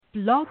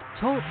Blog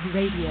Talk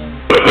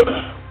Radio.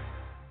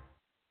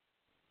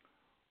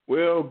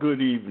 Well,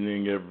 good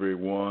evening,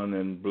 everyone,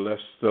 and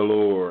bless the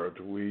Lord.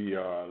 We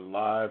are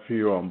live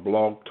here on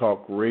Blog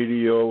Talk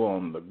Radio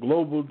on the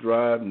Global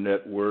Drive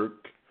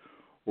Network.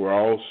 We're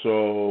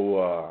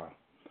also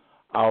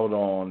out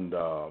on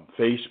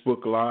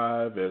Facebook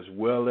Live as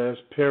well as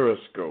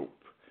Periscope.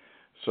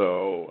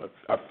 So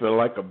I feel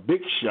like a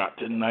big shot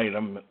tonight.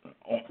 I'm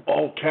on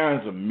all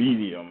kinds of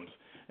mediums,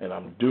 and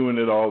I'm doing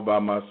it all by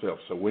myself.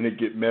 So when it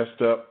get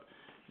messed up,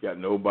 you got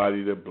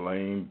nobody to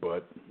blame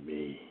but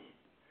me.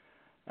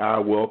 I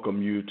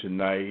welcome you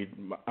tonight.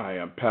 I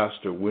am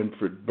Pastor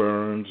Winfred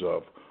Burns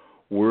of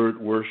Word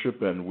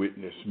Worship and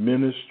Witness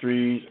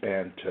Ministries,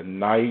 and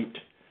tonight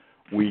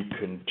we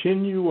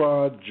continue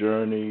our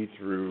journey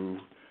through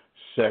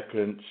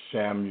 2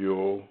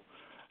 Samuel,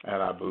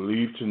 and I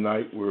believe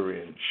tonight we're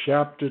in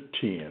chapter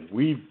 10.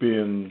 We've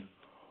been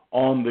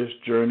on this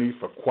journey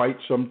for quite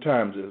some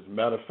time. As a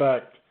matter of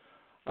fact,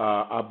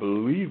 I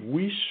believe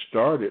we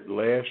started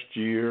last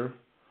year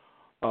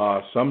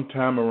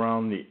sometime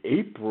around the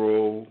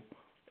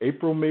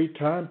April-May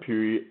time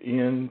period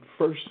in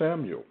 1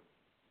 Samuel.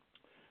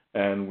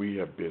 And we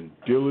have been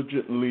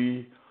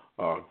diligently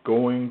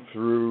going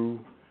through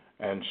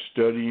and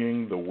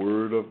studying the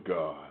Word of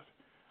God.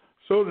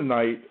 So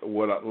tonight,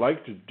 what I'd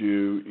like to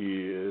do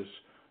is,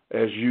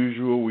 as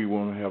usual, we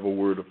want to have a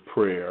word of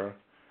prayer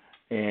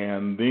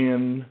and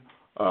then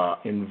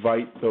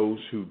invite those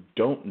who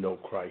don't know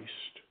Christ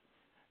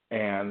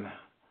and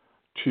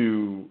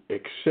to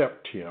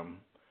accept Him.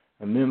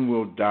 And then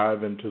we'll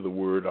dive into the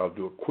Word. I'll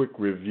do a quick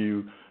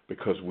review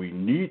because we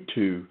need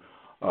to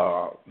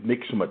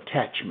make some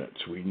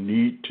attachments. We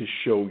need to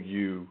show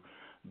you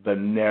the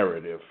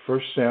narrative.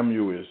 1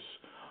 Samuel is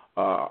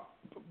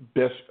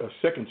best.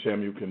 2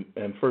 Samuel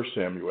and 1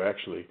 Samuel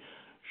actually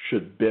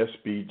should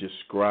best be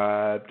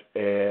described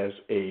as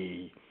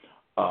a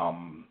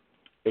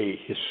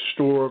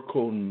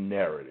historical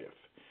narrative.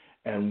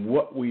 And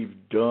what we've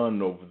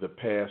done over the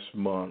past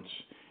months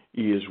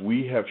is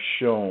we have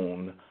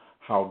shown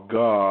how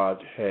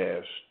God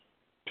has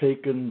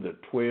taken the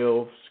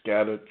 12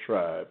 scattered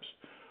tribes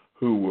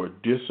who were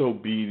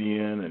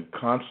disobedient and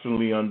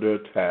constantly under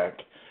attack,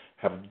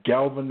 have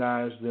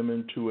galvanized them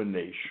into a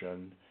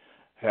nation,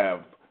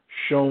 have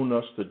shown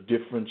us the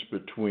difference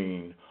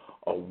between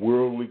a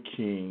worldly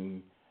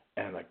king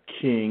and a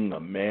king, a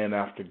man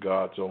after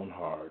God's own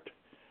heart.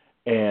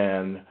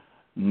 And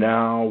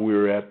now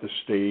we're at the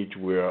stage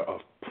where a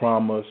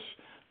promise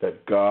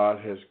that God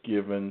has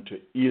given to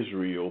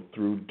Israel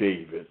through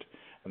David,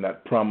 and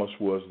that promise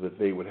was that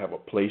they would have a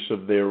place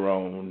of their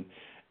own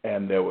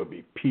and there would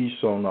be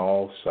peace on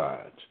all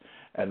sides.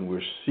 And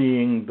we're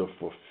seeing the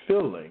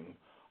fulfilling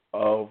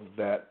of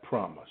that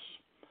promise.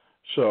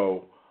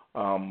 So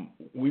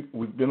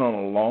we've been on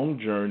a long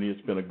journey.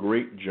 It's been a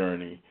great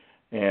journey,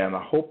 and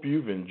I hope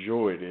you've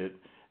enjoyed it.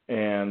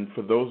 And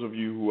for those of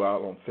you who are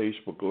out on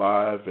Facebook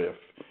Live,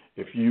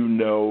 if you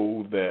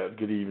know that,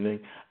 good evening,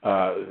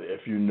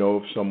 if you know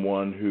of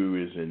someone who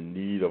is in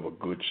need of a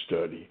good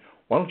study,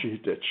 why don't you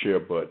hit that share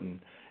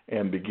button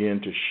and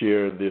begin to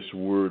share this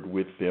word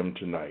with them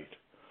tonight.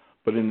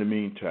 But in the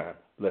meantime,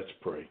 let's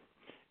pray.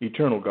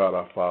 Eternal God,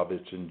 our Father,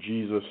 it's in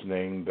Jesus'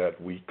 name that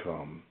we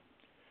come,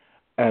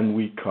 and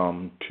we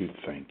come to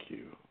thank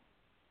you.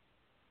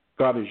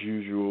 God, as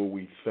usual,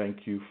 we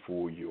thank you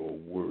for your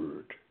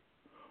word.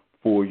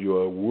 For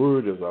your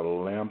word is a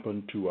lamp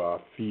unto our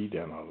feet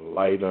and a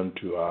light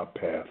unto our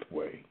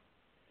pathway.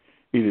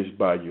 It is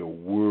by your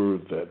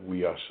word that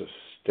we are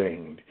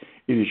sustained.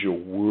 It is your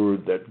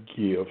word that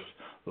gives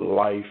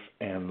life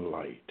and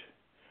light.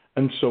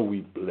 And so we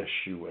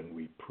bless you and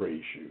we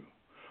praise you.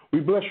 We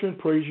bless you and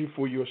praise you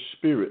for your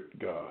spirit,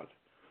 God,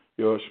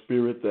 your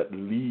spirit that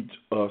leads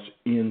us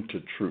into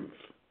truth.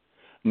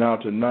 Now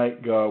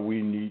tonight, God,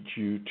 we need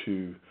you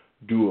to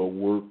do a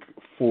work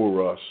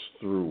for us,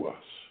 through us.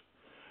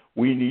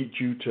 We need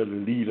you to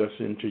lead us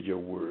into your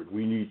word.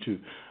 We need to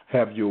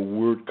have your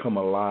word come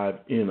alive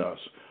in us.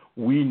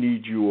 We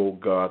need you, oh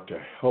God, to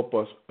help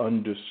us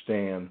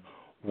understand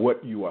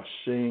what you are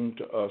saying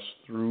to us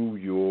through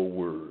your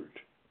word.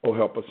 Oh,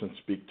 help us and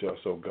speak to us,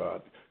 oh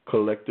God,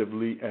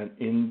 collectively and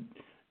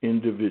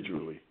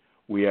individually.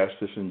 We ask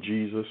this in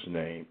Jesus'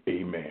 name,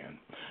 amen.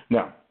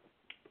 Now,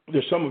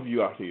 there's some of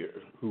you out here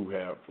who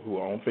are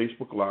on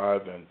Facebook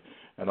Live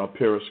and on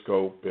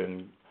Periscope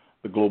and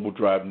the Global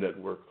Drive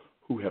Network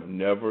who have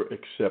never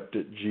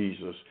accepted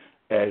Jesus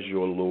as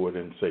your Lord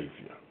and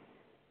Savior.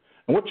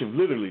 And what you've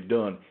literally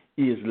done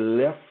is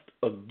left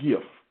a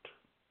gift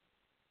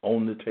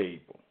on the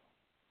table.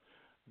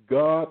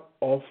 God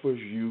offers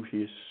you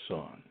his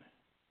son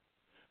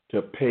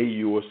to pay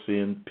your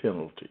sin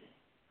penalty.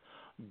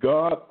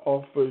 God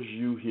offers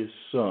you his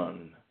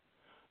son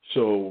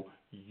so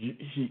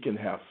he can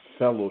have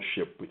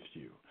fellowship with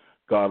you.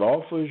 God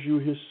offers you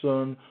his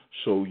son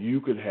so you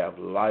could have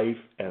life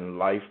and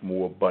life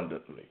more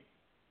abundantly.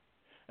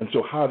 And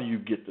so how do you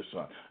get the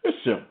son? It's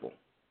simple.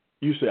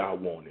 You say, I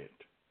want it.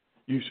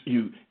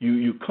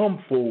 You come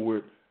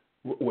forward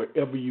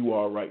wherever you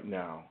are right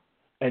now,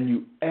 and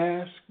you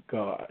ask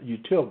God, you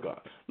tell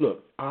God,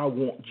 look, I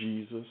want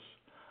Jesus.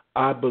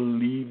 I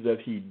believe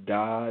that he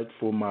died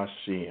for my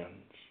sins.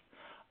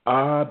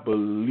 I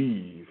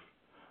believe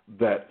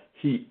that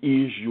he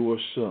is your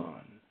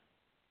son.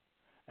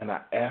 And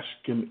I ask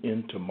him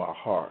into my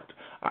heart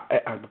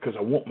because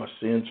I want my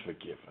sins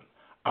forgiven.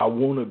 I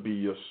want to be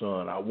your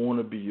son. I want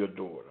to be your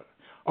daughter.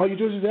 All you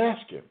do is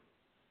ask him.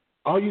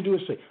 All you do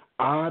is say,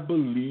 I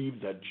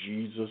believe that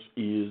Jesus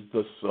is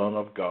the Son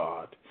of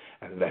God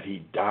and that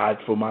he died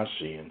for my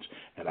sins,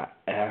 and I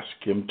ask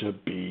him to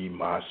be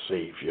my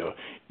Savior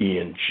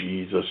in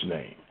Jesus'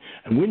 name.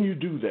 And when you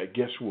do that,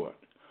 guess what?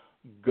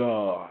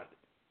 God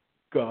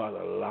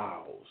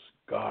allows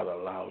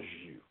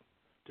you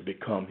to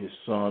become his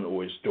son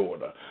or his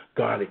daughter.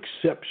 God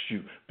accepts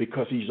you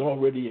because he's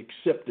already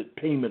accepted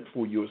payment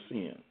for your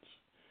sins.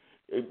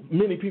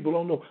 Many people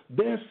don't know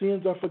their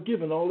sins are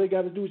forgiven. All they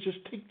got to do is just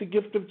take the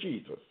gift of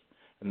Jesus,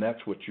 and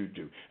that's what you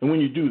do. And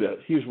when you do that,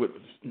 here's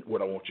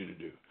what I want you to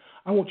do.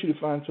 I want you to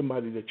find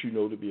somebody that you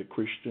know to be a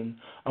Christian.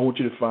 I want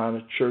you to find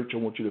a church. I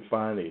want you to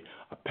find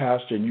a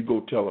pastor, and you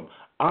go tell them,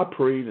 I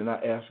prayed and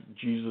I asked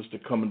Jesus to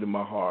come into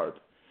my heart,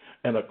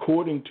 and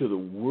according to the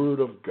word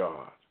of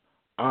God,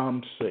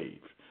 I'm saved.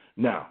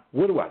 Now,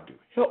 what do?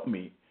 Help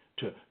me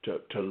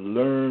to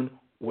learn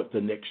what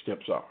the next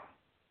steps are.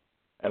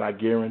 And I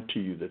guarantee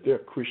you that there are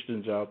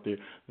Christians out there,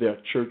 there are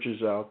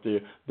churches out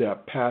there, there are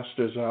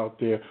pastors out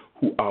there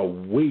who are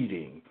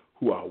waiting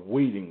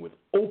with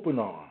open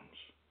arms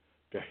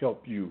to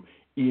help you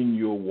in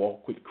your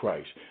walk with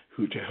Christ,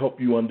 to help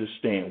you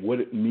understand what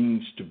it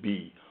means to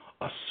be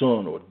a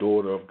son or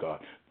daughter of God.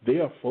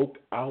 There are folk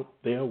out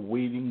there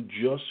waiting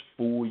just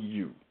for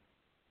you.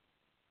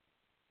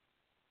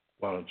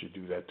 Why don't you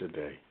do that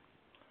today?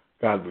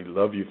 God, we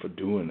love you for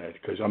doing that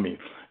because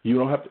you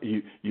don't have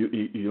to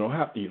you don't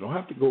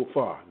have to go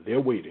far.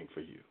 They're waiting for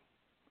you.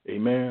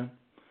 Amen.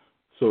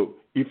 So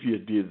if you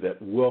did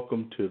that,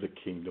 welcome to the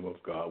kingdom of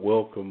God.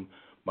 Welcome,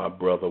 my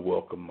brother.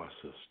 Welcome, my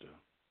sister.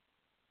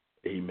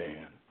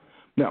 Amen.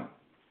 Now,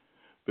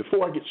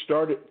 before I get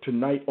started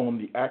tonight on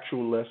the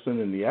actual lesson,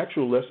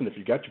 if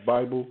you got your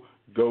Bible,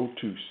 go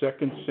to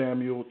 2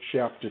 Samuel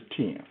chapter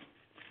 10.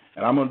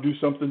 And I'm going to do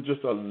something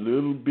just a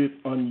little bit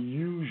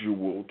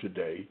unusual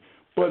today,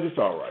 but it's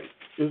all right.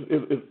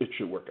 It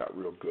should work out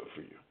real good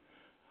for you.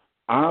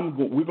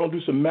 We're going to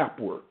do some map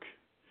work.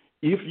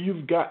 If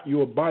you've got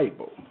your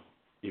Bible,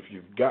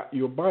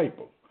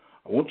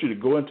 I want you to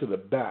go into the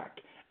back,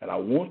 and I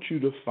want you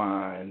to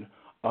find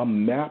a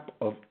map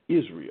of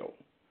Israel.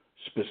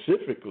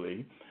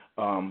 Specifically,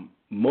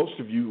 most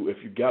of you, if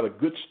you've got a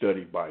good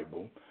study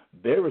Bible,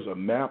 there is a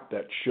map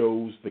that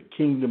shows the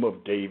kingdom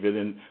of David,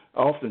 and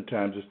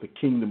oftentimes it's the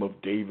kingdom of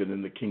David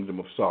and the kingdom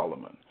of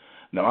Solomon.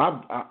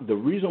 Now, the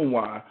reason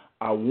why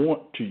I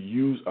want to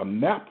use a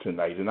map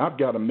tonight, and I've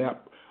got a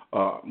map,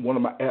 one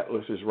of my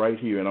atlases right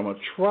here, and I'm going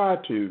to try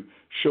to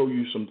show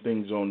you some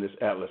things on this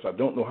atlas. I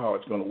don't know how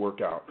it's going to work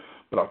out,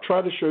 but I'll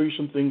try to show you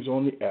some things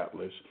on the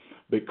atlas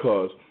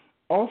because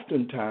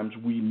oftentimes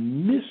we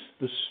miss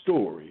the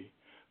story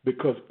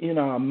because in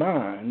our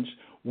minds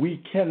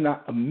we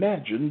cannot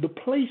imagine the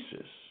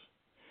places.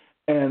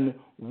 And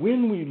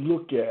when we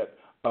look at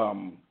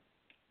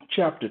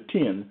chapter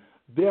 10,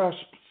 there are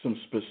some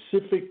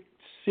specific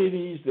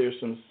cities, there's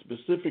some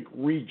specific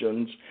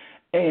regions,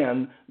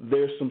 and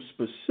there's some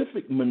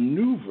specific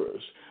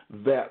maneuvers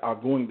that are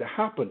going to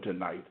happen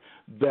tonight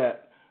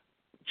that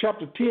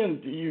chapter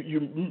 10,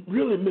 you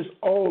really miss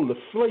all the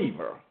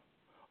flavor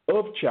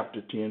of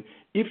chapter 10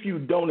 if you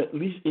don't, at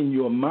least in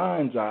your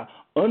mind's eye,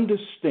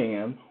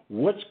 understand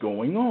what's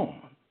going on.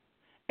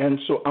 And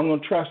so I'm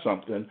going to try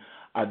something.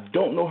 I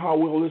don't know how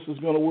well this is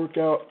going to work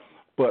out,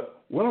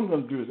 but what I'm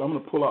going to do is I'm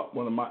going to pull out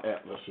one of my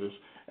atlases,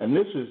 and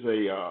this is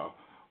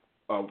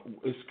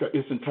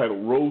it's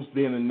entitled Rose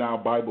Then and Now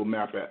Bible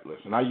Map Atlas,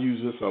 and I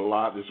use this a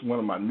lot. It's one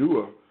of my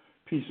newer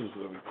pieces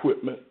of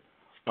equipment.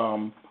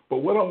 But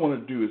what I want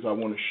to do is I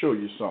want to show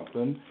you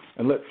something,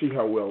 and let's see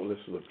how well this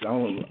looks. I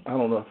don't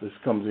know if this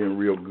comes in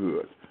real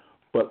good,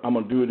 but I'm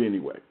going to do it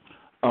anyway.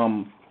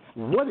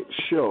 What it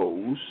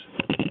shows,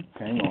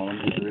 hang on,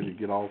 I'm getting ready to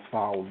get all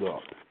fouled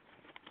up,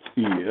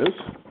 is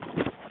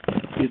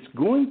it's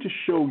going to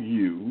show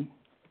you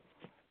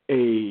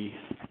a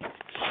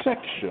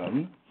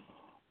section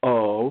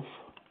of,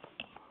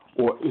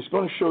 or it's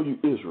going to show you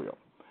Israel.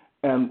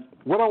 And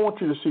what I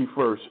want you to see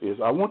first is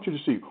I want you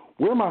to see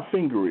where my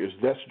finger is,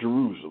 that's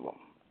Jerusalem.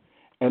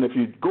 And if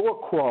you go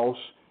across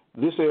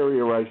this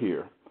area right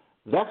here,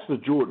 that's the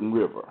Jordan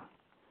River.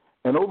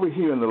 And over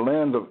here in the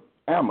land of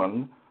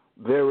Ammon,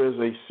 there is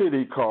a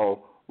city called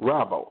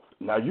Rabbah.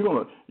 Now, you're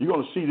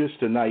gonna see this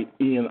tonight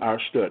in our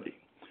study.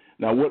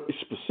 Now, what is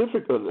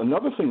specific,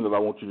 another thing that I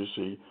want you to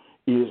see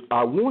is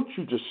I want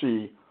you to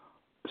see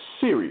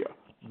Syria.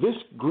 This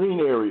green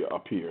area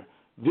up here,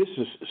 this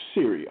is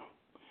Syria.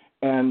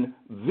 And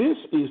this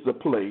is the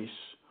place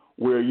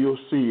where you'll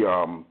see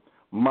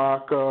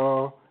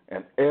Makkah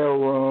and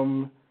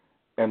Aram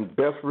and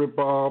Beth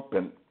Rehob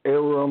and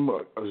Aram,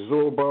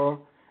 Zobah,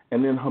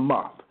 and then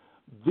Hamath.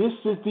 This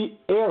is the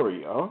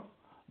area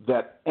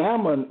that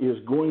Ammon is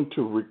going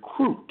to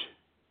recruit.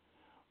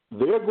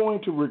 They're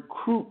going to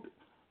recruit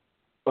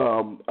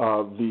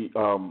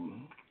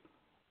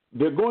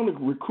they're going to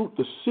recruit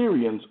the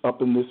Syrians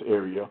up in this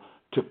area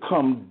to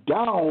come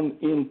down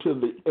into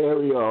the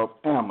area of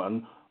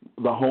Ammon,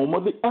 the home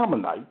of the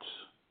Ammonites.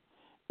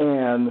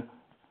 And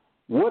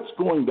what's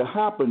going to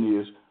happen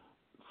is,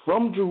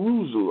 from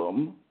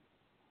Jerusalem,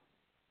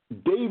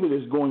 David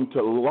is going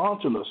to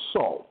launch an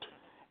assault.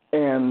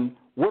 And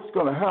what's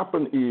going to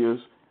happen is,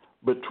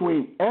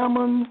 between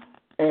Ammon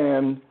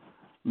and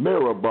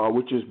Meribah,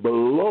 which is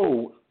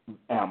below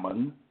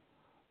Ammon,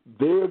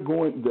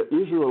 the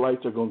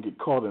Israelites are going to get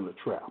caught in a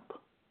trap,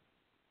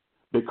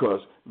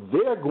 because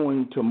they're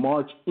going to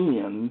march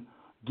in,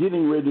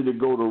 getting ready to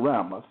go to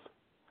Ramoth,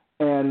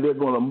 and they're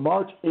going to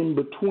march in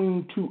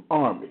between two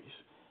armies,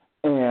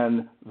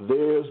 and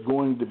there's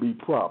going to be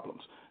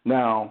problems.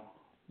 Now,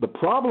 the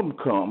problem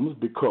comes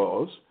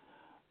because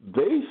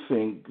they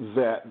think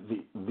that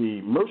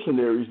the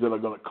mercenaries that are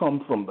going to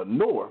come from the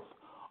north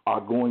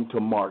are going to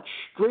march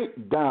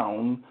straight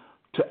down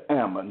to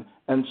Ammon,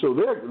 and so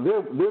they're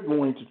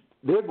going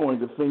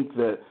to think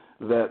that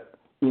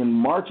in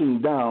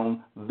marching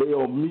down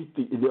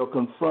they'll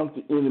confront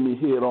the enemy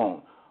head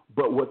on.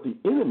 But what the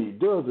enemy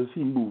does is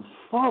he moves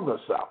farther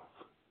south,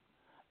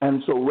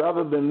 and so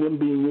rather than them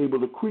being able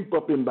to creep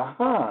up in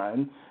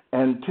behind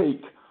and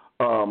take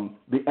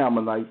the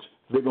Ammonites,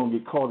 they're going to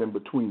get caught in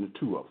between the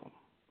two of them,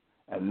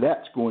 and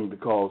that's going to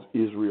cause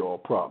Israel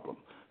a problem.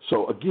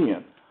 So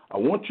again, I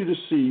want you to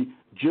see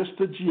just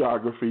the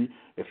geography.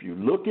 If you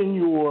look in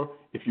your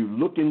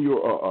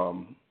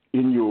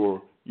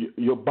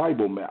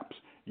Bible maps,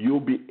 you'll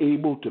be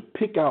able to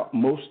pick out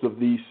most of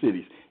these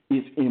cities.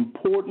 It's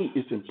important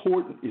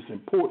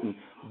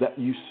that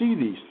you see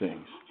these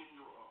things.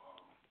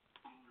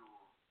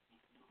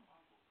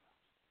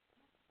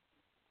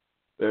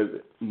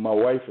 My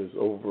wife is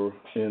over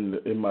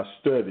in my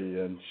study,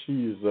 and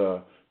she's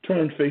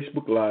turned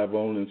Facebook Live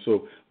on, and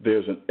so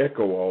there's an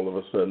echo all of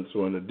a sudden.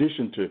 So in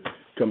addition to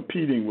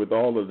competing with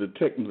all of the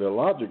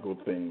technological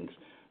things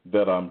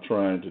that I'm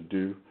trying to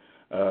do,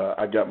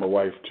 I got my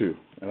wife too,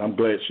 and I'm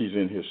glad she's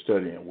in here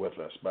studying with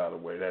us, by the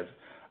way.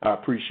 I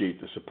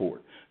appreciate the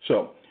support.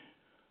 So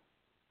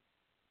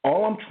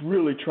all I'm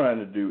really trying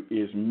to do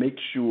is make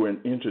sure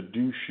and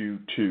introduce you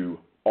to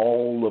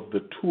all of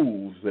the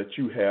tools that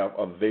you have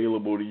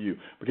available to you,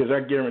 because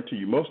I guarantee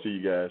you most of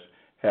you guys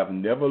have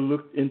never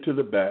looked into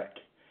the back.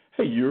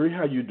 Hey, Yuri,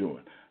 how you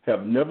doing?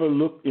 Have never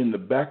looked in the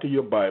back of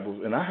your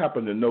Bibles, and I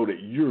happen to know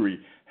that Yuri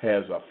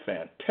has a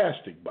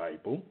fantastic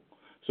Bible,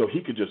 so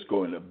he could just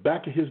go in the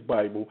back of his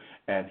Bible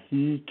and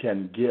he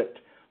can get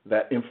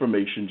that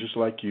information just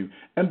like you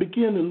and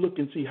begin to look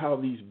and see how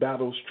these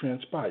battles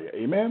transpire.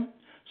 Amen?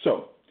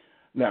 So,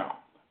 now,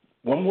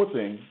 one more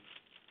thing.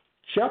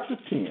 Chapter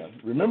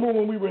 10, remember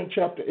when we were in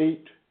chapter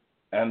 8?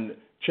 And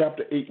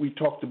chapter 8 we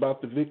talked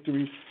about the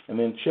victories, and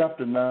then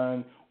chapter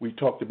 9 we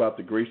talked about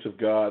the grace of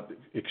God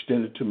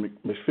extended to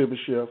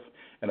Mephibosheth.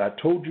 And I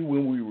told you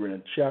when we were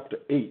in chapter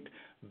 8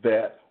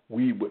 that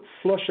we would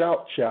flush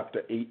out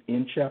chapter 8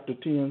 in chapter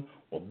 10.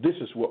 Well, this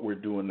is what we're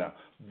doing now.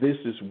 This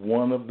is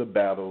one of the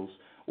battles,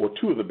 or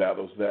two of the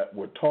battles that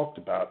were talked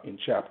about in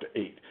chapter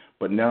 8.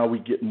 But now we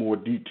get more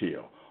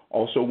detail.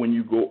 Also, when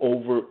you go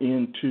over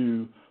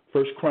into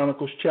 1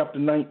 Chronicles chapter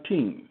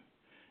 19,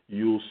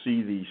 you'll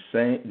see the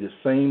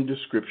same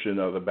description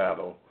of the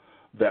battle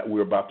that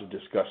we're about to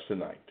discuss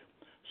tonight.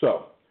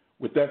 So,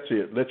 with that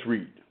said, let's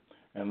read,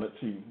 and let's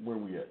see where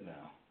we're at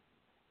now.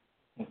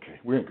 Okay,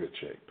 we're in good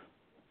shape.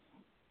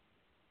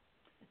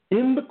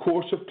 In the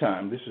course of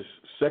time, this is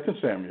 2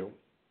 Samuel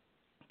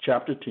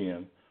chapter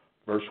 10,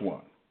 verse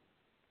 1.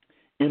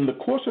 In the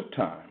course of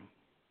time,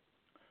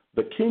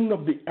 the king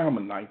of the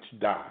Ammonites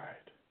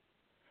died,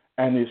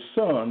 and his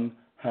son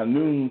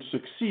Hanun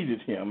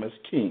succeeded him as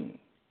king.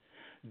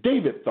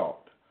 David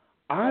thought,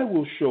 I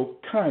will show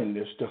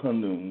kindness to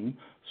Hanun,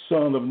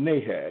 son of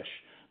Nahash,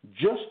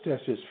 just as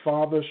his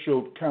father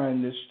showed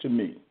kindness to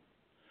me.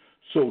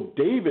 So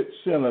David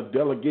sent a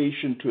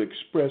delegation to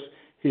express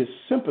his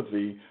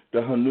sympathy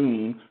to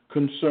Hanun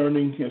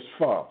concerning his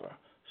father.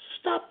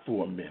 Stop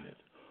for a minute.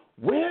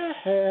 Where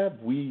have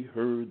we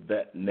heard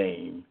that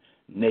name,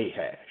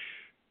 Nahash?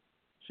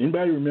 Does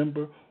anybody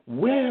remember?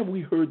 Where have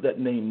we heard that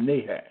name,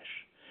 Nahash?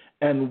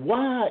 And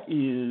why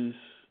is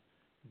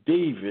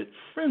David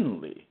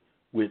friendly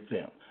with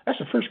them? That's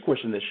the first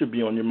question that should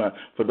be on your mind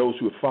for those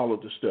who have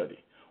followed the study.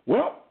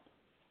 Well,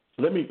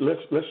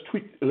 let's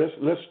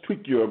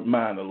tweak your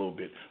mind a little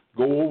bit.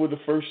 Go over to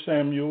 1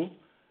 Samuel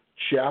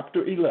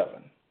chapter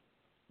 11.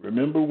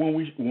 Remember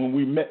when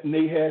we met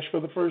Nahash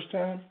for the first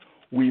time?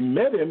 We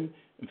met him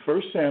in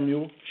 1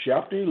 Samuel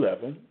chapter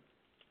 11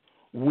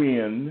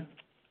 when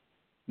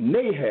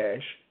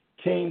Nahash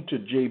came to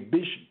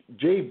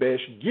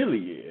Jabesh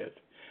Gilead,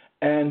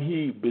 and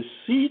he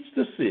besieged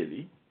the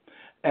city,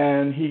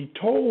 and he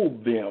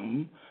told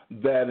them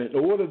that in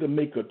order to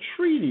make a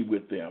treaty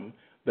with them,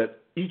 that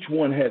each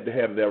one had to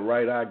have their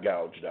right eye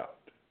gouged out.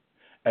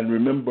 And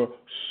remember,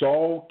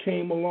 Saul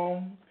came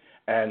along,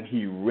 and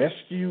he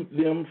rescued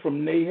them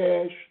from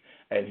Nahash,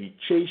 and he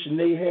chased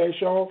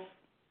Nahash off.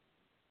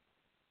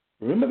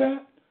 Remember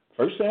that?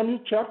 1 Samuel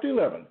chapter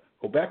 11.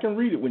 Go back and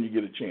read it when you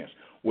get a chance.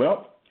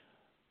 Well,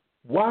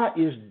 why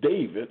is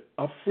David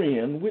a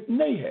friend with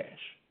Nahash?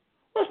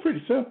 Well, it's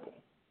pretty simple.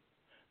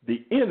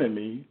 The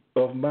enemy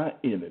of my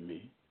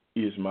enemy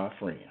is my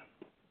friend.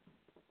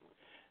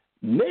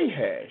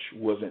 Nahash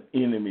was an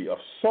enemy of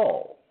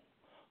Saul.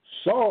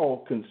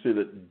 Saul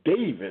considered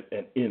David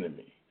an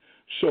enemy.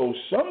 So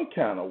some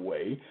kind of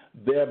way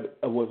there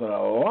was an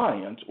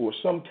alliance or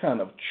some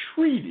kind of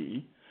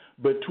treaty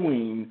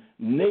between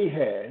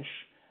Nahash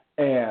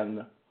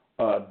and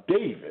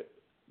David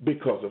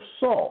because of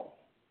Saul.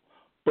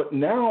 But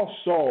now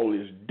Saul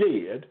is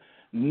dead.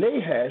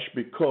 Nahash,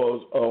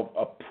 because of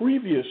a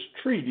previous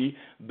treaty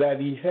that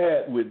he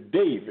had with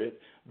David,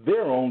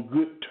 they're on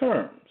good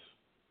terms.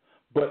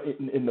 But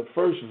in the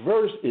first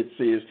verse it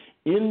says,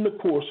 in the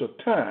course of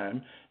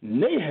time,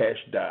 Nahash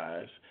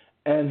dies,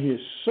 and his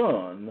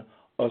son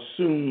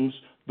assumes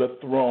the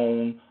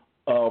throne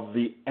of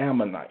the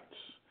Ammonites.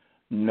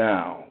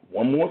 Now,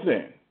 one more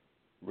thing.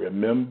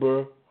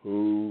 Remember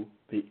who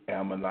the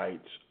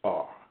Ammonites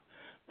are.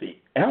 The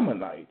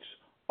Ammonites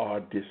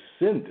are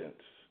descendants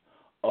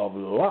of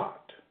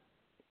Lot.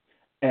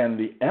 And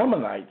the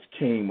Ammonites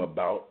came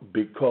about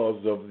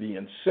because of the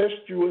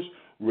incestuous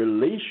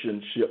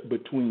relationship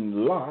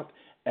between Lot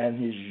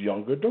and his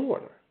younger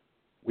daughter.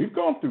 We've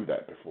gone through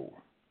that before.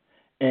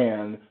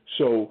 And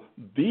so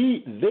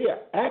they are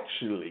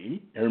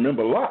actually, and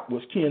remember Lot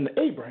was kin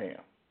to Abraham.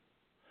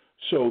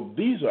 So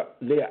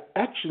they are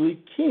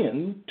actually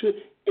kin to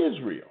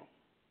Israel.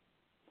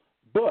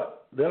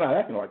 But they're not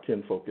acting like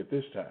kinfolk at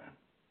this time.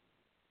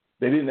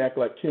 They didn't act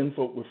like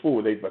kinfolk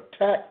before.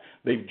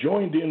 They've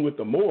joined in with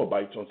the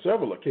Moabites on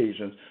several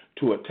occasions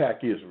to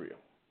attack Israel.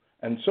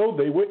 And so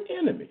they were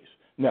enemies.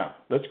 Now,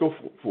 let's go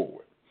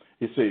forward.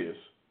 It says,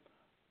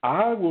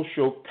 I will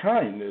show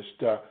kindness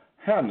to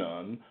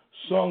Hanun,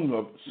 son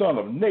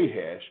of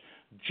Nahash,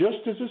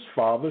 just as his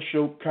father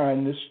showed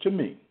kindness to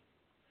me.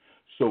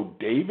 So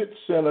David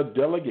sent a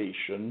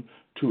delegation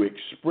to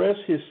express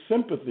his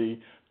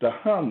sympathy to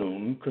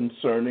Hanun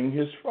concerning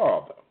his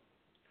father.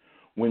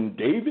 When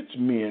David's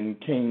men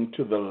came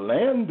to the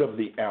land of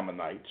the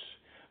Ammonites,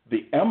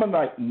 the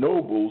Ammonite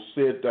nobles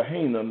said to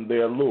Hanun,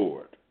 their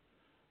lord,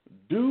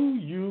 do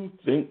you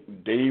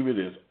think David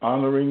is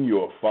honoring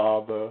your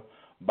father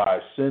by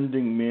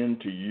sending men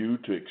to you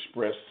to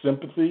express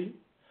sympathy?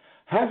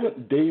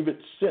 Hasn't David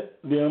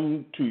sent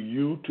them to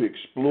you to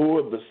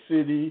explore the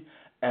city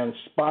and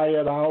spy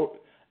it out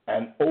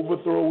and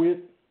overthrow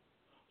it?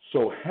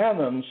 So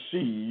Hanun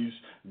seized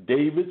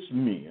David's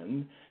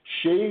men,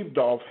 shaved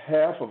off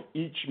half of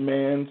each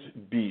man's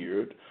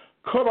beard,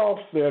 cut off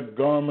their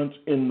garments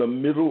in the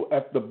middle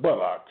at the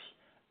buttocks,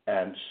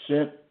 and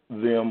sent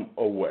them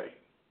away.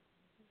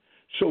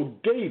 So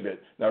David,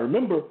 now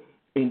remember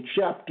in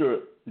chapter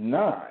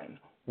 9,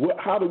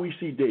 how do we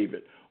see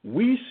David?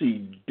 We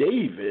see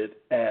David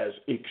as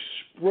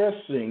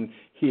expressing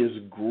his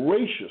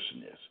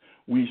graciousness.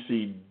 We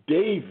see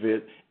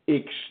David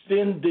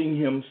extending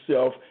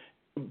himself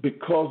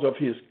because of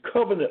his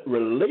covenant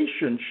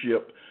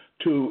relationship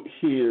to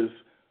his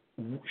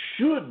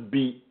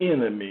should-be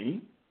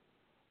enemy,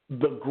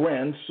 the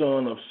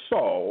grandson of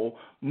Saul,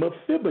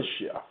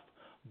 Mephibosheth.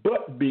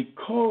 But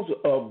because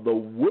of the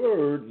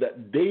word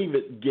that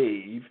David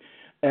gave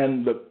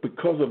and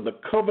because of the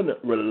covenant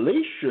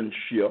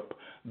relationship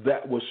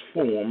that was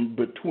formed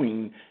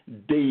between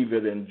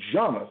David and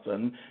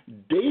Jonathan,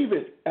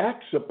 David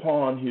acts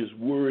upon his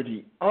word.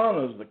 He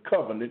honors the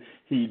covenant.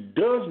 He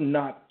does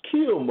not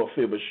kill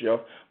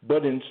Mephibosheth,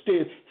 but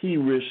instead he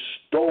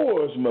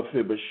restores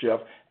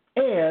Mephibosheth,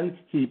 and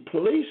he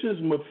places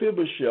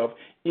Mephibosheth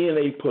in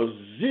a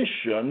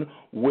position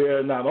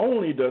where not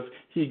only does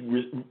he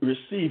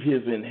receive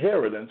his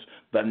inheritance,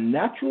 the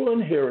natural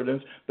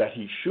inheritance that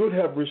he should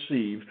have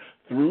received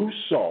through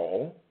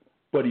Saul,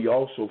 but he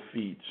also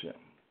feeds him.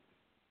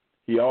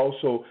 He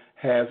also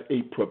has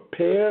a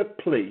prepared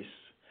place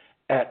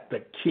at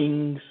the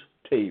king's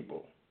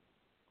table.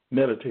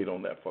 Meditate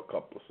on that for a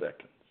couple of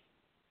seconds.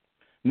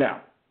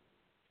 Now,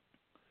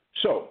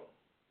 so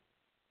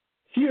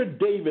here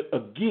David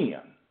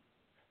again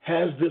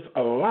has this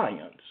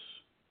alliance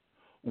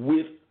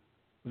with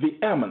the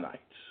Ammonites,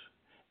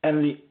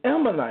 and the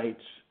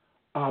Ammonites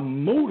are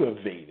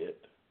motivated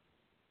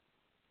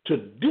to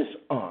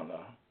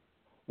dishonor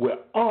where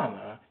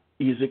honor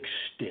is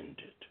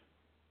extended.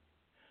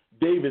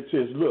 David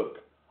says, look,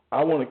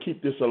 I want to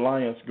keep this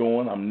alliance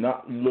going. I'm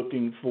not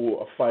looking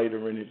for a fight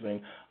or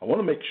anything. I want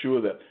to make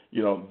sure that,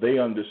 they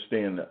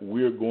understand that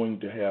we're going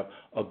to have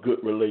a good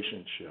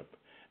relationship.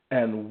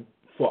 And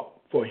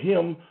for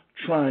him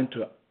trying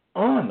to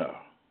honor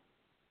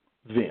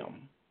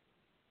them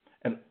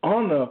and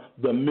honor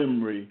the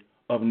memory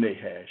of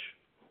Nahash,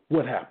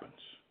 what happens?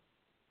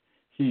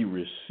 He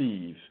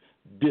receives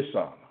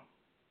dishonor.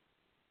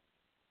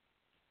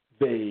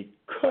 They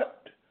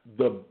cut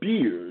the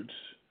beards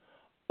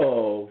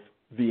of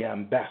the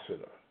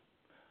ambassador.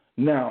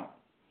 Now,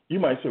 You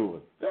might say,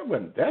 well, that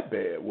wasn't that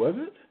bad, was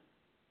it?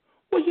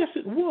 Well, yes,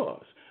 it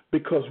was,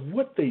 because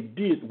what they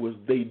did was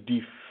they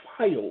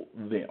defiled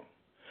them.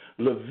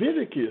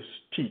 Leviticus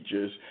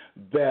teaches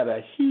that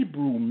a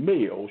Hebrew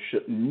male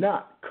should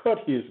not cut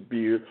his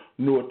beard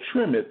nor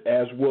trim it,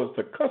 as was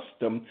the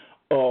custom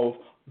of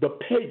the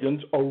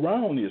pagans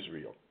around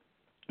Israel.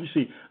 You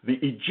see, the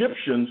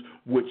Egyptians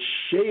would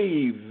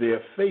shave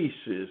their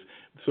faces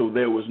so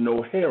there was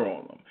no hair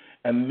on them.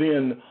 And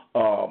then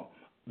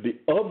the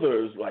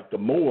others, like the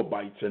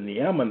Moabites and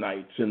the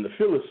Ammonites and the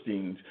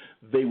Philistines,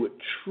 they would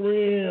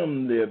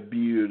trim their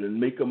beard and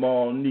make them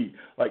all neat.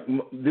 Like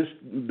this,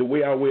 the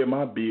way I wear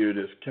my beard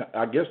is,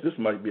 I guess this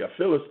might be a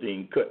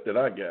Philistine cut that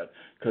I got,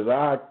 because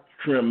I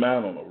trim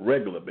mine on a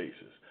regular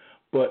basis.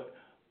 But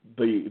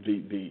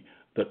the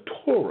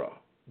Torah,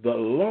 the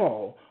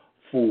law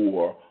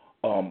for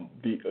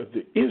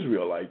the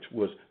Israelites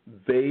was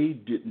they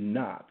did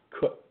not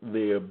cut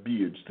their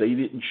beards. They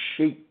didn't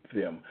shape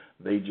them.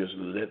 They just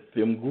let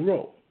them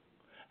grow.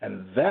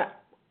 And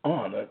that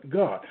honored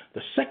God.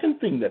 The second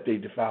thing that they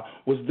defiled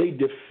was they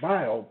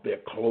defiled their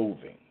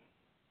clothing.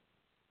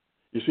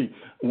 You see,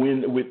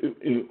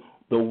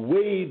 the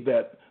way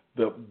that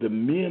the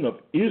men of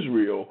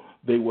Israel,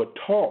 they were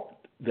taught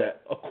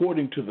that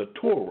according to the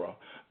Torah,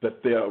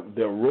 that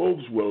their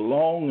robes were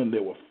long and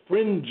there were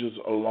fringes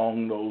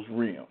along those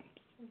rims.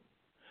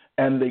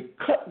 And they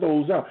cut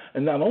those out.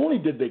 And not only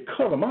did they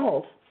cut them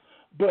off,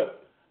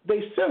 but they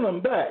sent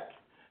them back.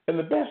 And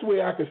the best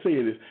way I could say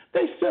it is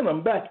they sent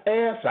them back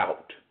ass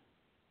out.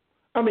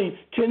 I mean,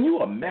 can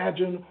you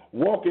imagine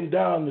walking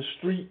down the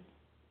street,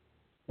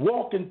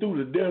 walking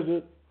through the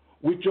desert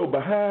with your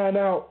behind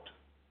out?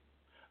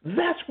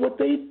 That's what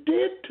they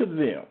did to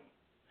them.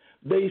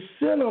 They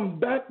sent them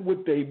back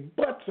with their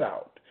butts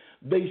out.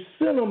 They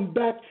sent them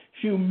back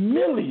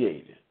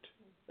humiliated.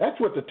 That's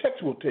what the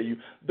text will tell you.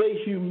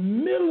 They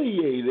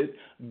humiliated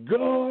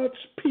God's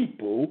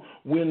people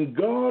when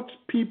God's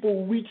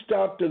people reached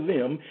out to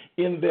them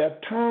in their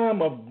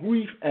time of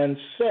grief and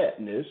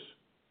sadness.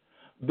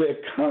 Their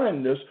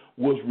kindness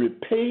was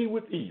repaid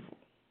with evil.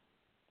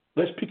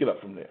 Let's pick it up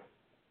from there.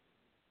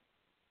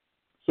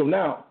 So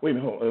now, wait a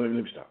minute, hold on,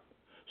 let me stop.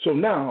 So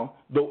now,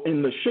 though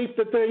in the shape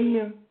that they're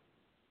in,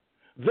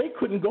 they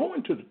couldn't go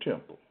into the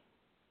temple.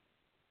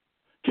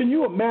 Can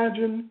you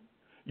imagine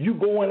you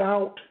going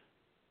out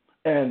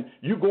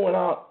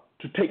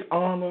to take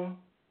honor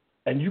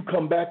and you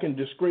come back in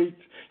disgrace?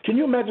 Can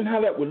you imagine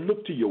how that would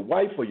look to your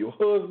wife or your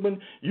husband,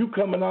 you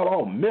coming out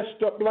all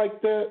messed up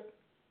like that?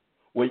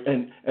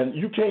 And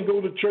you can't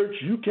go to church,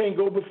 you can't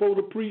go before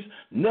the priest,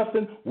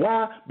 nothing.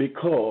 Why?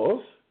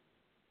 Because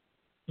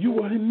you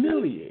were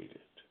humiliated.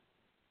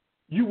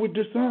 You were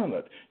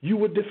dishonored. You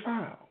were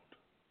defiled.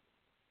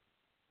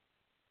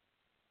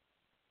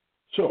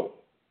 So,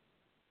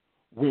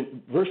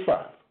 verse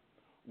 5,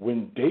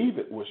 when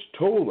David was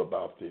told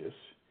about this,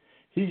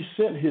 he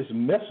sent his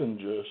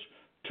messengers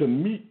to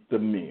meet the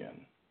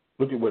men.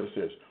 Look at what it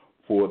says,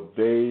 for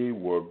they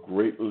were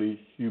greatly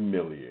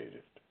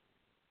humiliated.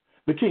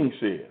 The king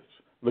says,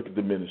 look at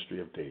the ministry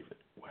of David.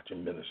 Watch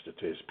him minister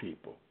to his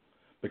people,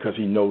 because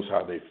he knows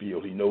how they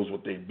feel. He knows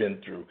what they've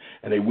been through,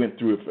 and they went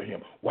through it for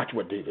him. Watch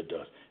what David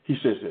does. He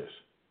says this.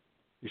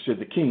 He said,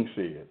 the king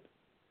said,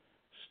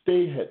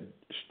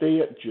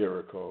 stay at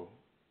Jericho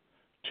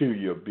till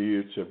your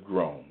beards have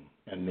grown,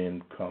 and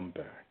then come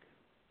back.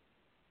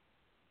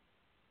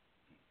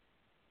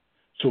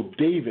 So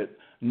David,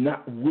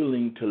 not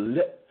willing to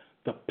let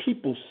the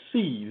people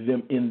see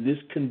them in this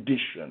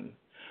condition,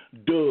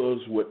 does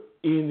what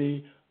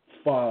any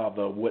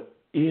father, what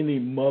any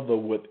mother,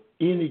 what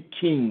any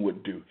king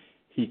would do.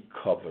 He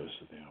covers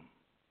them.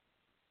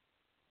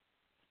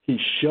 He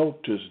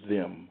shelters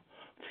them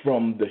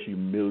from the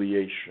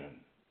humiliation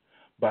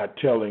by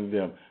telling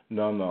them,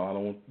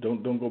 no,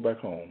 don't go back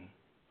home.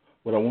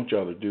 What I want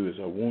y'all to do is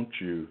I want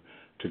you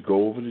to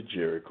go over to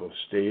Jericho,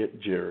 stay at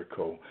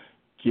Jericho,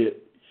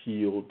 get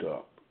healed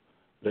up,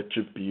 let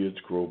your beards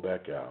grow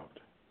back out.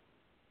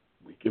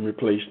 We can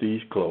replace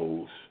these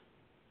clothes,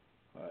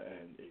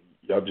 and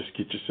y'all just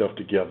get yourself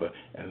together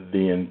and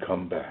then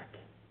come back.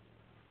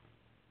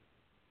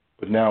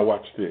 But now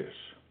watch this.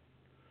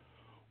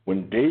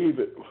 When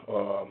David,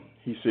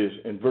 he says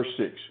in verse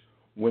 6,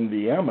 when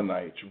the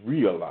Ammonites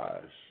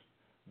realized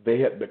they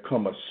had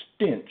become a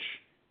stench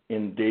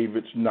in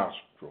David's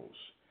nostrils,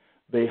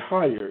 they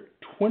hired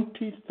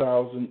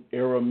 20,000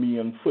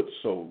 Aramean foot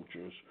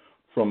soldiers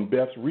from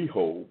Beth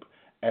Rehob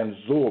and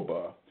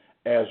Zorba,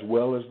 as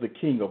well as the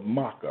king of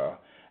Makkah,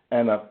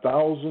 and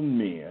 1,000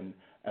 men,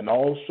 and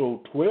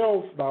also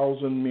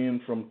 12,000 men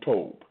from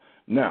Tob.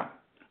 Now,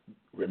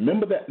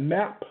 remember that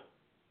map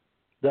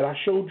that I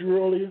showed you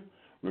earlier?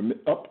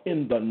 Up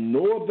in the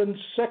northern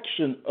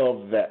section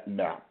of that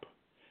map,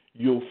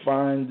 you'll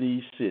find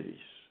these cities.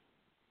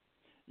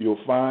 You'll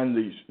find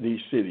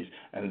these cities.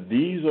 And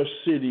these are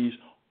cities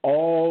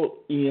all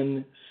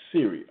in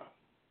Syria.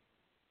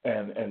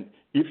 And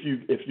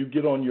if you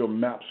get on your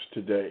maps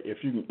today,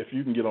 if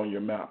you can get on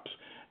your maps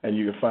and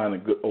you can find a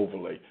good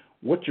overlay,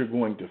 what you're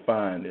going to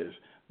find is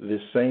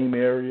this same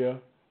area,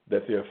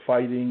 that they're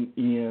fighting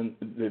in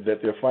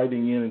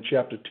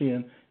chapter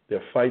 10,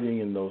 they're fighting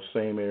in those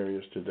same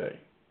areas today.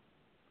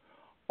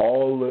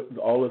 All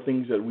the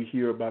things that we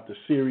hear about the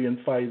Syrian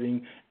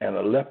fighting and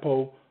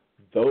Aleppo,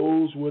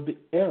 those were the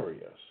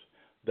areas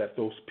that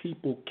those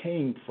people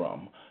came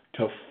from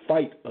to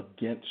fight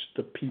against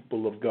the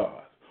people of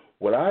God.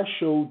 What I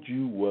showed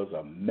you was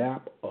a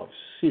map of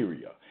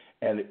Syria,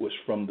 and it was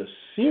from the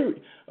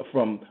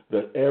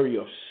area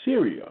of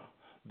Syria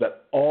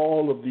that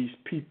all of these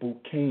people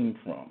came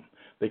from.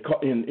 They call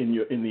in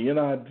the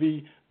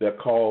NIV they're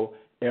called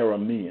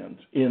Arameans.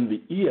 In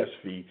the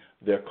ESV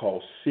they're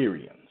called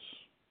Syrians.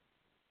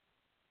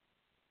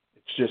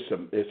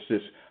 It's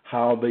just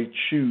how they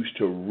choose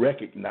to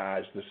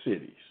recognize the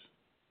cities.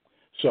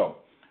 So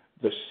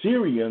the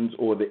Syrians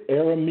or the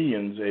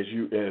Arameans,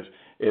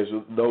 as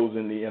those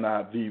in the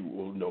NIV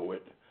will know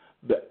it,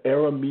 the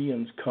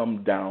Arameans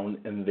come down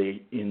and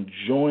they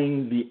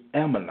enjoin the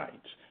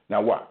Ammonites.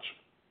 Now watch.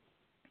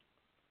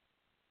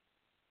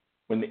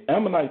 When the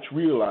Ammonites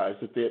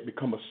realized that they had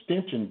become a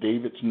stench in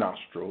David's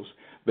nostrils,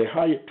 they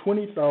hired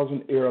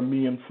 20,000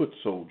 Aramean foot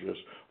soldiers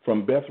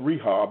from Beth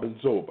Rehob and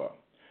Zobah,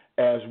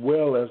 as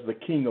well as the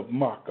king of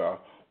Makkah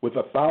with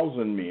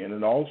 1,000 men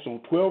and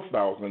also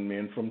 12,000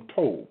 men from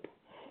Tob.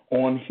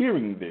 On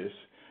hearing this,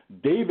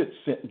 David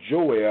sent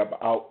Joab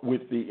out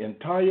with the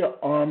entire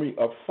army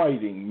of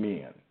fighting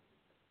men.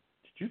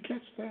 Did you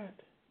catch that?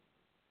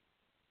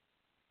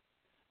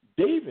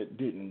 David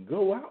didn't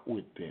go out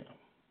with them.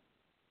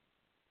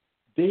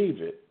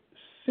 David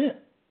sent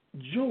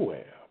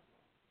Joab.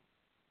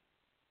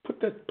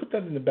 Put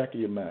that in the back of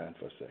your mind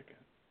for a second.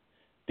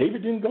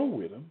 David didn't go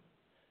with him.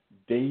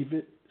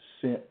 David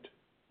sent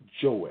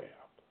Joab.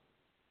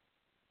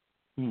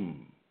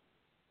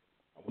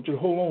 I want you to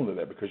hold on to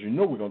that because you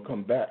know we're going to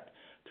come back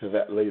to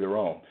that later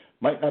on.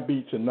 Might not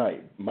be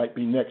tonight, might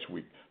be next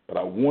week, but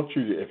I want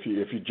you to, if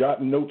you're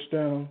jotting notes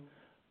down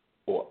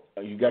or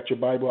you got your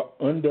Bible,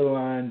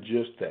 underline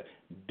just that.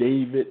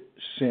 David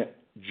sent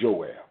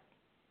Joab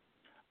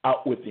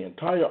out with the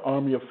entire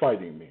army of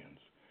fighting men.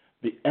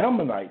 The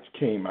Ammonites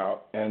came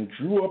out and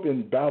drew up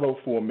in battle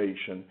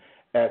formation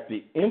at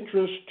the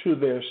entrance to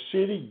their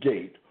city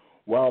gate,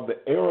 while the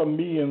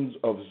Arameans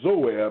of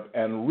Zoab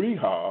and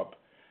Rehob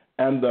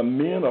and the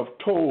men of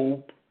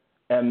Tob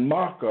and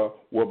Makkah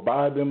were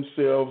by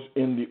themselves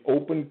in the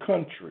open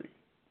country.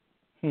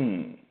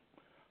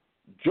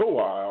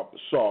 Joab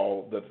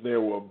saw that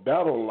there were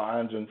battle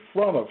lines in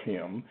front of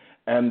him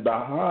and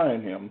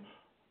behind him.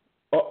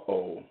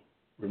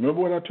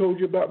 Remember what I told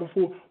you about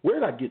before? Where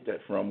did I get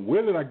that from?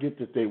 Where did I get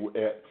that they were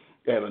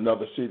at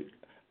another city?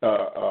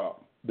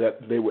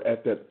 That they were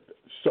at that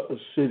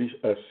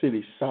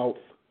city south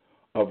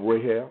of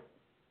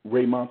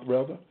Ramoth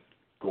rather.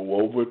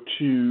 Go over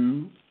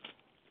to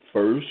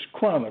 1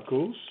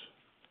 Chronicles,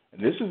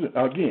 and this is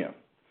again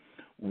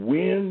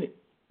when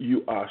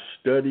you are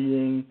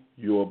studying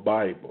your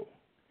Bible,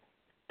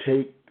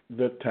 take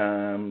the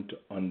time to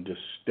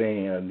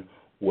understand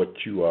what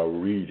you are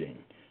reading.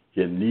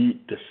 You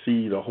need to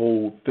see the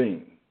whole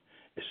thing,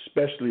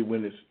 especially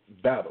when it's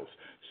battles.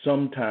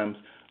 Sometimes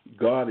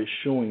God is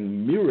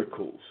showing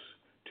miracles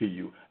to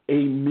you,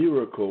 a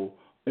miracle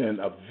and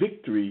a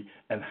victory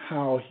and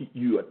how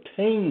you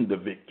attain the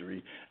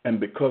victory.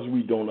 And because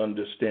we don't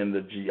understand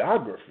the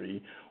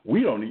geography,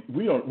 we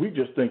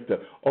just think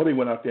that, they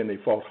went out there and they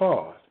fought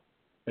hard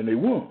and they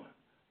won.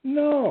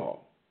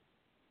 No.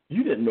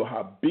 You didn't know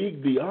how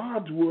big the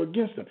odds were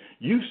against them.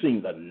 You've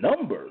seen the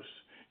numbers.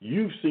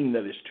 You've seen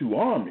that it's two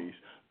armies,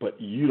 but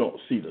you don't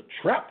see the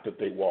trap that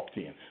they walked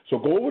in. So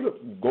go to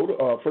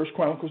 1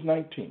 Chronicles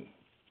 19.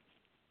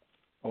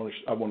 I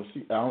want to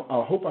see.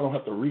 I hope I don't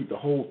have to read the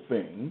whole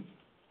thing.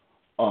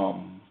 What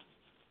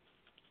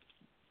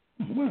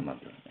am I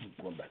doing? I'm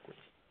going backwards.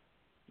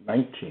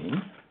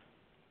 19.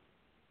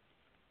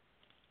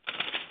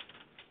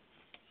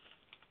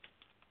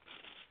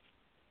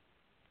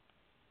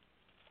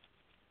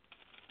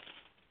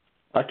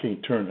 I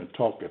can't turn and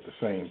talk at the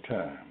same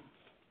time.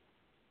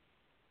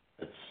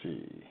 Let's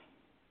see.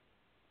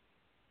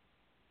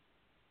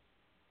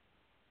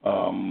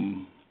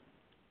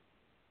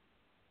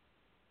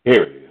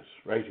 Here it is,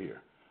 right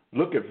here.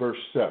 Look at verse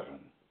 7.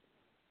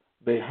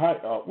 I'm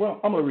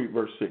going to read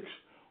verse 6.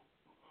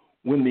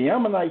 When the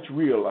Ammonites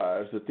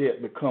realized that they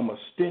had become a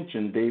stench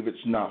in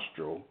David's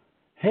nostril,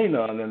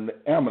 Hanun and the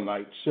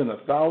Ammonites sent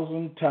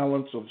 1,000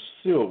 talents of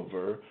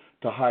silver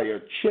to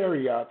hire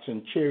chariots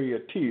and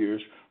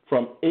charioteers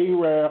from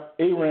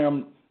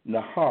Aram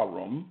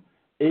Naharaim,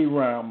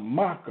 Aram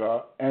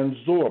Makkah, and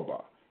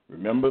Zorba.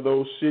 Remember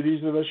those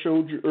cities that I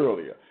showed you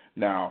earlier.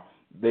 Now,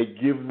 they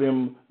give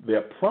them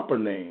their proper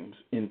names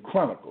in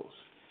Chronicles.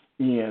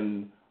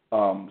 In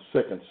 2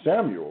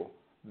 Samuel,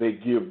 they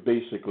give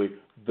basically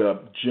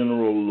the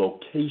general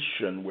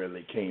location where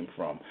they came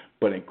from.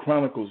 But in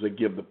Chronicles, they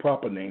give the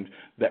proper names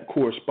that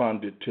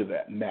corresponded to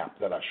that map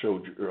that I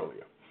showed you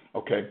earlier.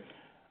 Okay?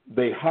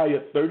 They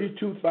hired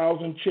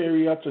 32,000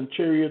 chariots and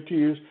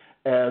charioteers,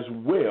 as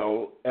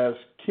well as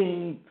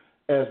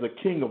the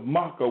king of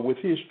Makkah with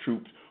his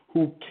troops,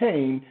 who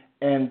came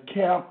and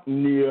camped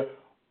near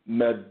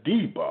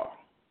Medeba.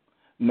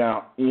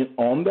 Now,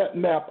 on that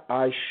map,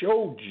 I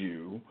showed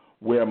you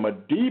where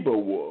Medeba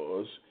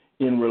was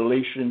in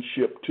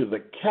relationship to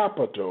the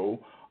capital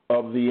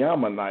of the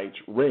Ammonites,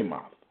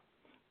 Ramoth.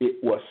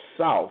 It was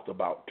south,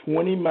 about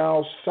 20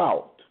 miles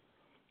south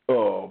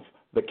of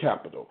the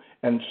capital.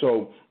 And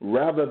so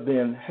rather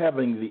than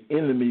having the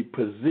enemy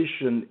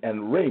positioned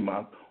in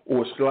Ramoth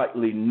or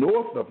slightly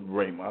north of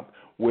Ramoth,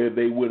 where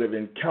they would have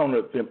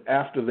encountered them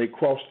after they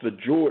crossed the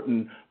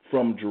Jordan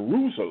from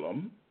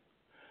Jerusalem,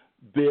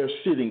 they're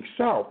sitting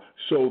south,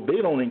 so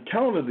they don't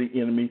encounter the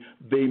enemy.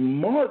 They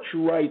march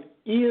right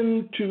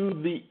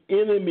into the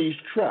enemy's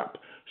trap.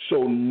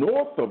 So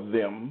north of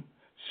them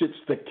sits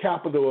the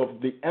capital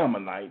of the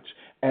Ammonites,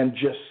 and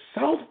just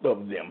south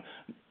of them,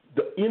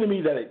 the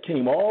enemy that it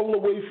came all the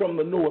way from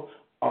the north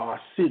are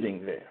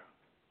sitting there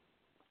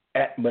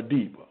at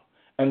Medeba.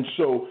 And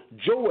so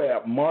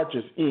Joab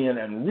marches in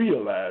and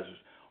realizes,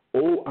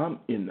 oh, I'm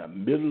in the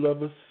middle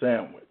of a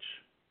sandwich.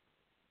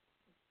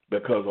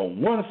 Because on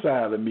one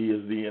side of me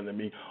is the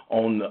enemy,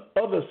 on the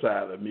other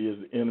side of me is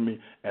the enemy,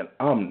 and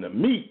I'm the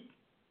meat.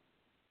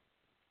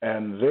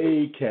 And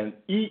they can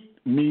eat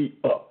me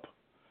up.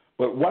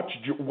 But watch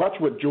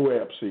what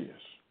Joab says.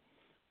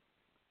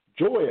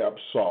 Joab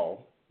saw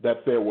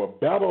that there were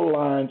battle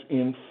lines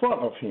in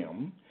front of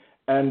him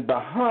and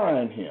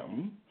behind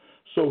him,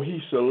 so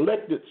he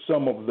selected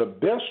some of the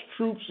best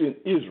troops in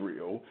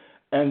Israel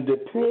and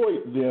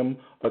deployed them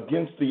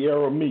against the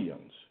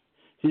Arameans.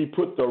 He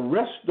put the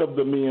rest of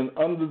the men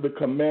under the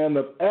command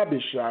of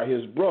Abishai,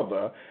 his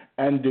brother,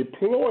 and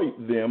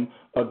deployed them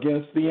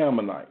against the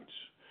Ammonites.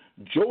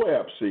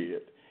 Joab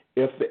said,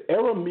 if the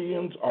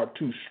Arameans are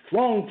too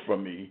strong for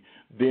me,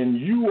 then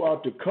you are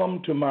to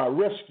come to my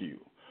rescue.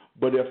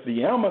 But if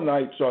the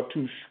Ammonites are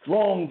too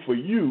strong for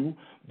you,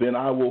 then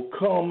I will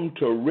come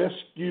to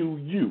rescue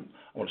you.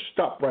 I want to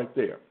stop right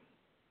there.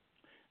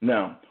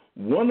 Now,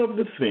 one of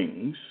the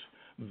things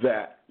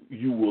that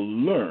you will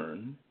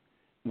learn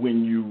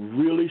when you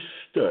really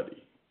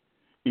study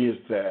is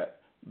that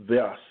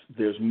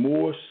there's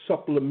more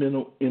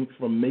supplemental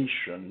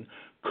information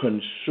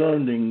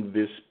concerning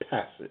this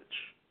passage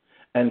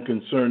and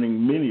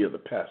concerning many of the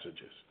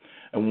passages.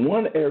 And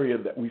one area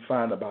that we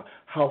find about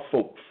how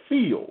folk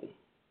feel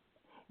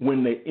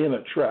when they're in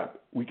a trap,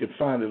 we can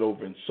find it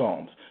over in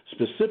Psalms.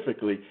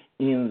 Specifically,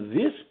 in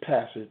this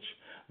passage,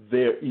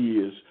 there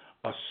is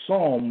a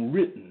psalm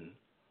written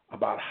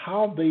about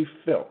how they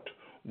felt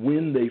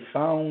when they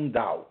found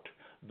out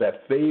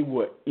that they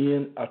were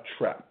in a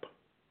trap.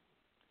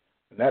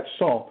 And that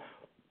psalm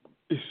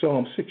is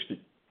Psalm 60.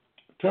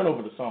 Turn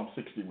over to Psalm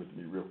 60 with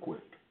me real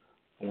quick.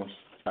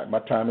 My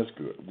time is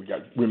good.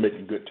 We're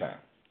making good time.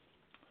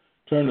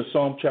 Turn to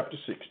Psalm chapter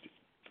 60.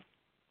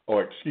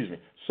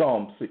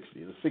 Psalm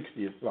 60, the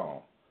 60th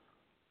Psalm.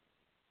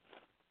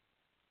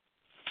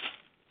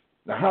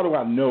 Now, how do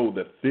I know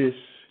that this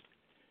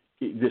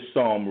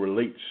psalm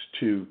relates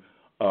to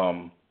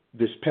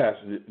this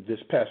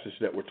passage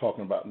that we're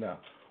talking about now?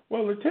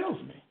 Well, it tells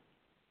me.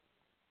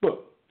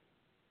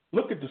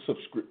 Look at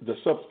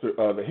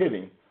the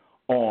heading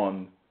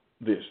on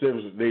this.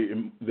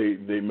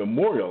 They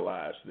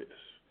memorialize this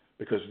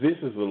because this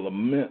is a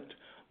lament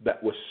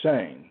that was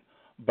sang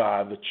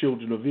by the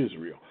children of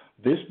Israel.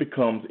 This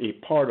becomes a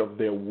part of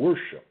their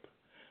worship.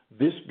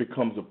 This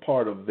becomes a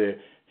part of their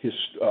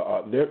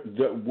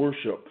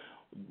worship,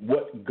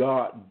 what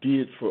God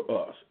did for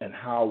us and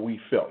how we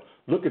felt.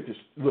 Look at this.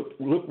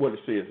 Look what it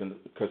says,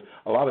 because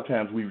a lot of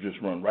times we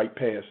just run right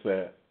past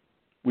that.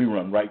 We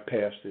run right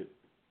past it.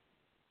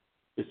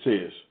 It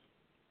says,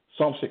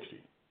 Psalm 60,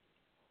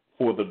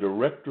 for the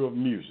director of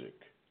music,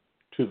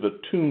 to the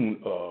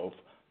tune of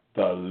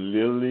the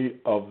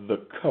Lily of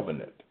the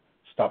Covenant.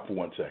 Stop for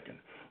 1 second.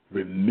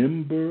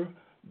 Remember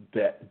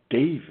that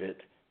David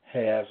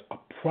has a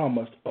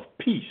promise of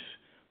peace.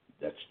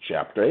 That's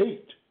chapter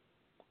 8.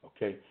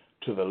 Okay,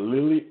 to the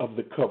Lily of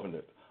the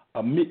Covenant,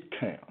 a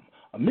mitkam.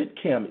 A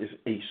mitkam is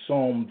a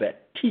psalm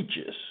that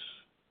teaches.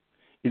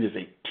 It is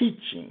a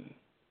teaching,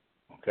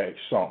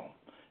 psalm.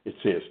 It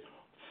says,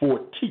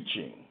 for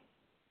teaching,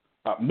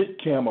 a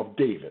mitkam of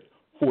David,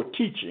 for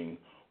teaching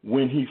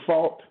when he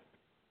fought.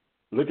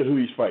 Look at who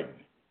he's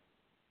fighting.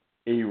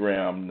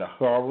 Aram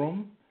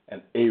Naharaim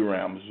and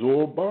Aram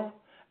Zorba,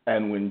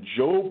 and when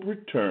Job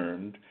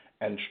returned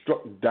and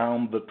struck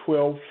down the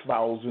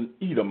 12,000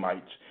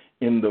 Edomites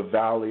in the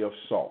Valley of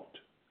Salt.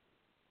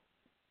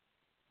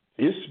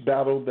 This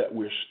battle that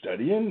we're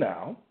studying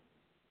now,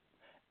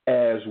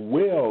 as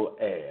well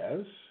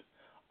as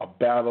a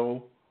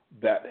battle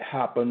that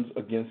happens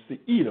against the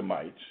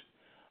Edomites,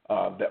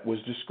 that was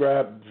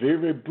described very,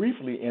 very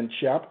briefly in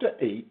chapter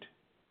 8,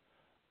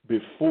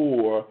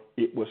 before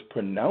it was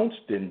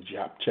pronounced in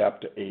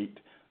chapter 8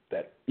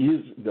 that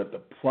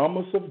the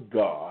promise of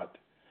God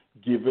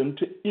given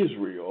to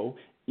Israel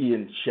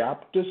in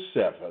chapter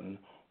 7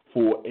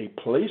 for a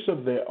place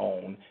of their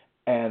own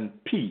and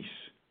peace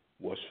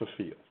was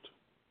fulfilled.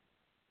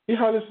 See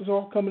how this is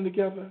all coming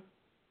together?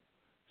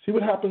 See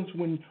what happens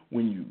when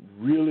you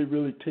really,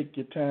 really take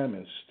your time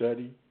and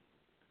study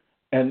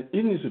And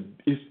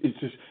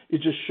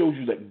it just shows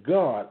you that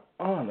God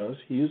honors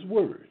His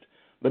word.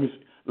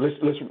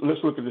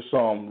 Let's look at this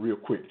psalm real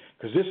quick,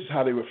 because this is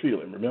how they were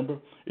feeling. Remember,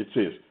 it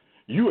says,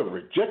 "You have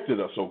rejected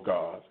us, O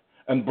God,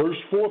 and burst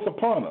forth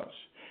upon us.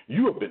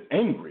 You have been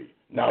angry,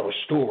 now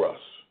restore us.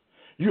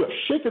 You have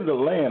shaken the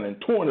land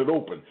and torn it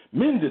open,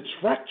 mend its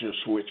fractures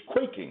for its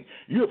quaking.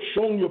 You have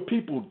shown your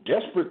people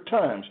desperate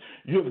times.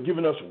 You have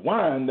given us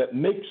wine that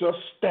makes us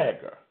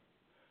stagger."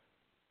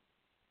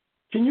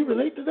 Can you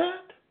relate to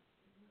that?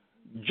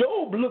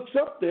 Job looks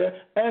up there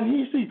and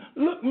he sees,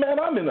 look, man,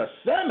 I'm in a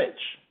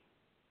sandwich.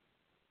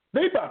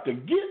 They about to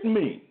get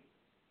me.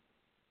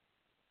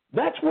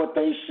 That's what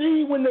they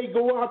see when they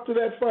go out to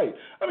that fight.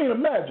 I mean,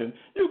 imagine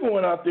you're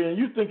going out there and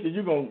you thinking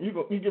you're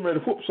getting ready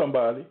to whoop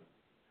somebody,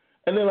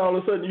 and then all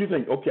of a sudden you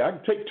think, okay, I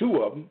can take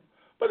 2 of them,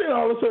 but then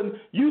all of a sudden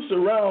you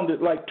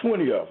surrounded like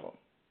 20 of them.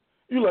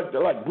 You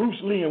like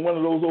Bruce Lee in one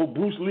of those old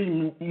Bruce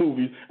Lee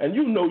movies, and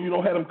you know you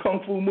don't have them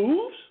kung fu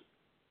moves.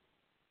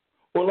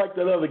 Or like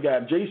that other guy,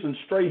 Jason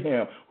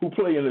Strahan, who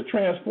played in the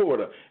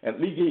Transporter, and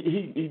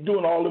he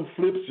doing all them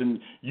flips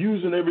and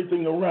using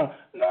everything around.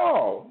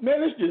 No,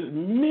 man, it's just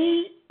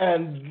me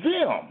and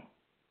them.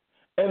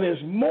 And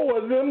there's more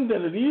of them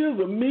than it is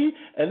of me,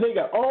 and they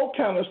got all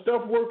kind of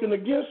stuff working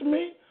against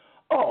me.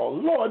 Oh,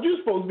 Lord, you're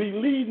supposed to be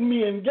leading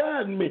me and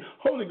guiding me.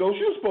 Holy Ghost,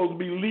 you're supposed to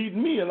be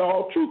leading me in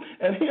all truth,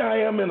 and here I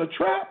am in a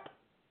trap.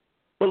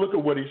 But look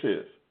at what he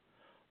says.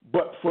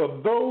 "But for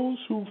those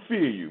who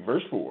fear you,"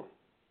 verse 4,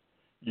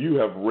 "you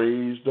have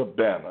raised a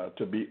banner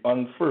to be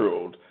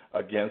unfurled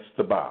against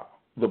the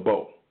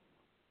bow.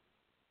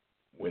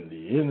 When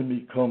the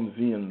enemy comes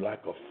in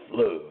like a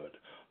flood,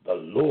 the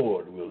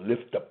Lord will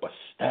lift up a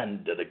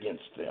standard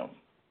against them.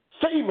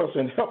 Save us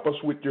and help us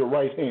with your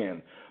right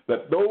hand,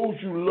 that those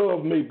you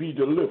love may be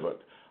delivered.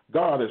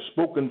 God has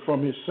spoken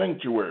from his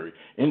sanctuary.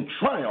 In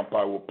triumph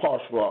I will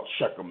parcel out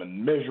Shechem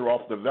and measure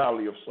off the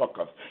valley of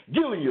Succoth.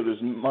 Gilead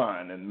is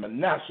mine and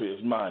Manasseh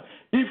is mine.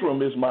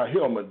 Ephraim is my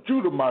helmet,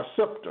 Judah my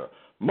scepter.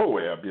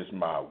 Moab is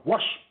my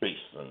wash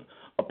basin.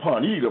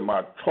 Upon Edom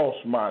I toss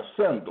my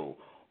sandal.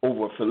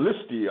 Over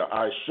Philistia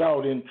I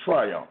shout in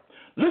triumph."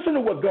 Listen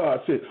to what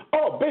God said.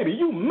 Oh, baby,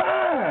 you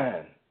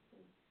mine.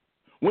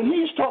 When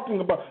he's talking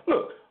about,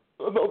 look,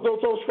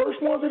 those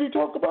first ones that he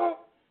talked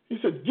about, he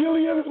said,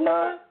 Gilead is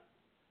mine.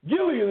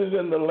 Gilead is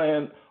in the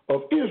land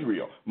of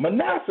Israel.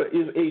 Manasseh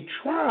is a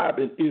tribe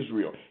in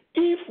Israel.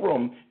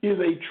 Ephraim is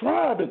a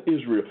tribe in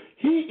Israel.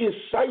 He is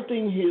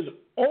citing his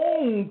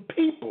own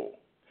people.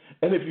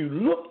 And if you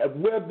look at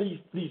where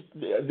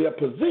they're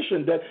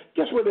positioned,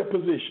 guess where they're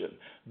positioned?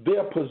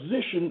 They're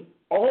positioned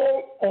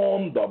all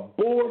on the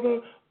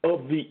border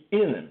of the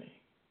enemy.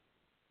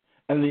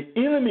 And the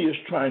enemy is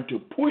trying to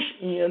push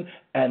in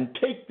and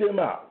take them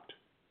out.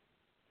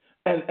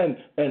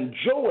 And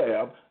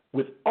Joab,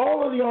 with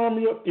all of the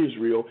army of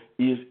Israel,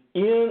 is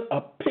in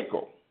a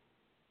pickle.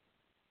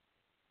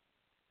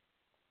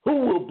 Who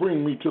will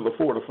bring me to the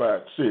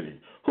fortified city?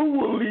 Who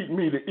will lead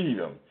me to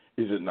Edom?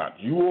 Is it not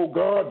you, O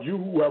God, you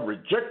who have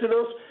rejected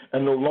us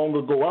and no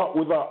longer go out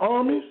with our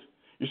armies?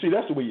 You see,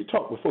 that's the way you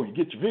talk before you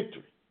get your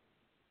victory.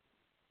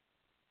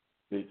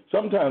 See,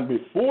 sometimes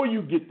before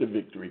you get the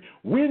victory,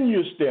 when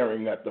you're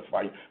staring at the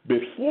fight,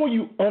 before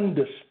you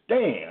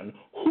understand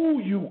who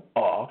you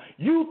are,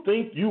 you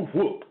think you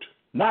whooped.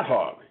 Not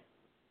hardly.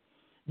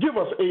 Give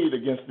us aid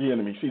against the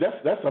enemy. See,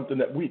 that's something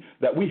that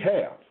we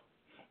have.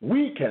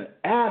 We can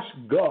ask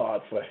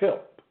God for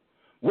help.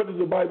 What does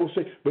the Bible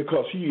say?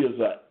 Because he is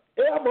an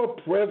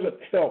ever-present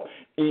help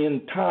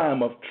in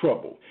time of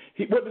trouble.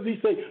 What does he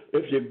say?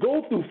 If you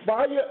go through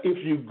fire,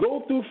 if you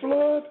go through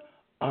flood,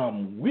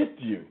 I'm with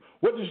you.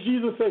 What does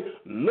Jesus say?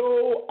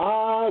 Lo,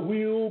 I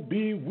will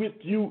be with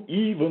you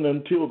even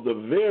until the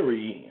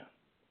very end.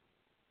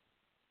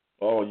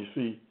 Oh, you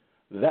see,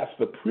 that's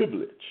the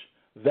privilege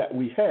that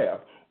we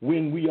have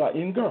when we are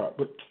in God.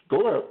 But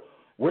go ahead.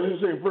 What does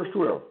it say in verse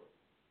 12?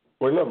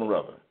 Or 11,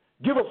 rather.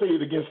 Give us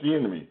aid against the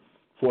enemy,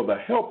 for the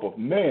help of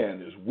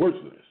man is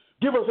worthless.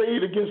 Give us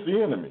aid against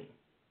the enemy,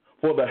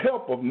 for the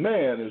help of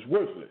man is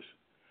worthless.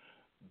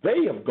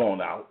 They have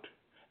gone out,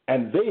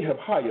 and they have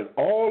hired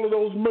all of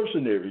those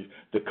mercenaries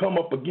to come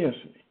up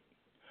against me.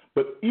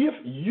 But if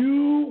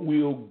you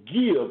will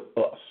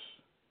give us,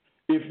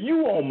 if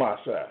you on my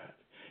side,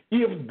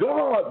 if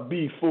God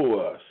be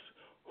for us,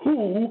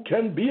 who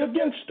can be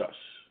against us?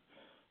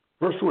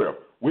 Verse 12,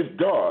 with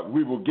God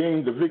we will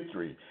gain the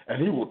victory,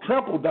 and he will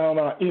trample down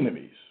our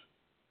enemies.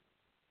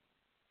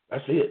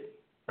 That's it,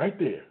 right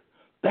there.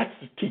 That's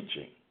the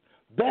teaching.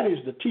 That is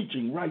the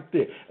teaching right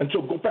there. And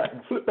so go back,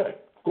 flip back,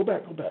 go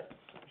back.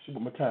 See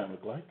what my time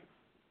looks like.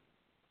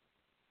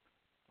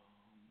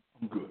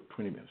 I'm good,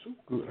 20 minutes. Oh,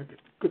 good, I get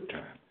good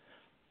time.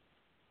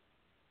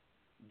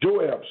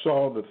 Joab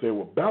saw that there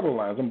were battle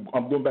lines.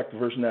 I'm going back to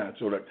verse 9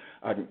 so that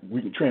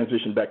we can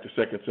transition back to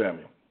 2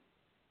 Samuel.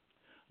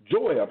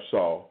 Joab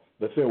saw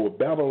that there were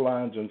battle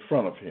lines in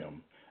front of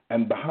him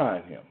and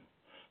behind him.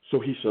 So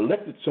he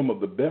selected some of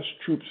the best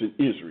troops in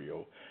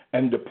Israel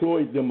and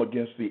deployed them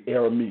against the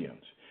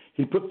Arameans.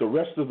 He put the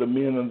rest of the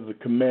men under the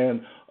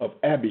command of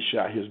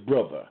Abishai, his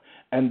brother,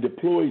 and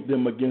deployed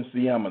them against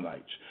the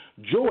Ammonites.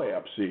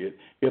 Joab said,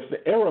 if the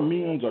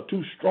Arameans are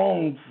too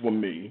strong for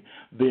me,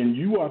 then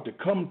you are to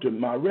come to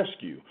my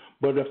rescue.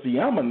 But if the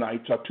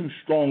Ammonites are too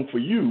strong for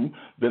you,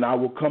 then I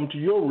will come to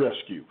your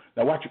rescue.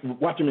 Now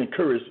watch him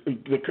encourage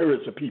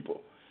the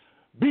people.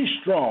 Be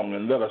strong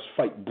and let us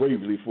fight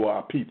bravely for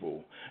our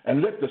people,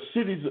 and let the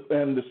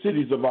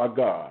cities of our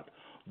God.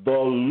 The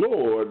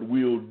Lord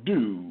will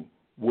do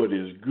what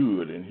is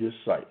good in his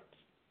sight.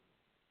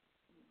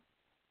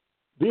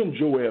 Then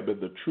Joab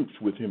and the troops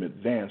with him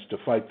advanced to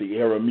fight the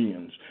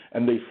Arameans,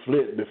 and they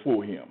fled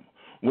before him.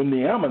 When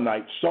the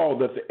Ammonites saw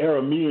that the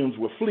Arameans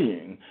were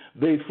fleeing,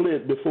 they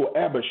fled before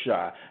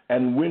Abishai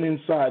and went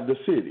inside the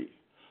city.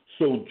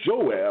 So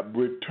Joab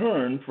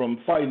returned from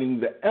fighting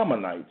the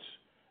Ammonites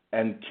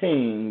and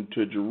came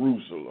to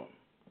Jerusalem.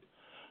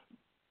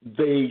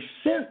 They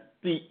sent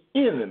the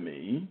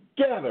enemy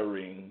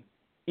gathering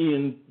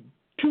in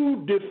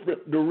two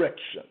different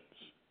directions.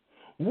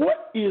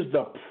 What is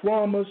the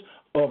promise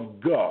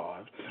of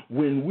God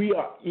when we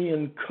are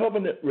in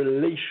covenant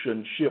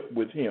relationship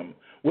with him?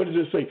 What does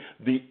it say?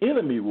 The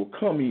enemy will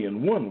come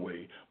in one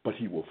way, but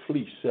he will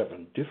flee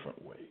 7 different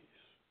ways.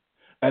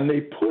 And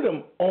they put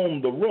him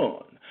on the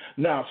run.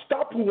 Now,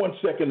 stop for 1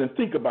 second and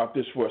think about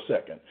this for a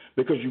second,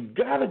 because you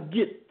got to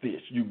get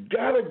this. You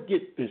got to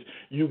get this.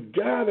 You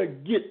got to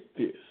get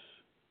this.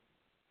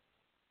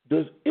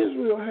 Does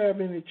Israel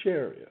have any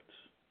chariots?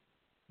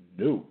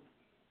 No.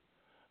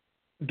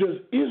 Does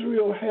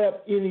Israel have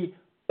any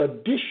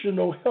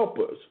additional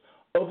helpers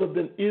other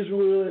than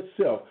Israel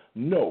itself?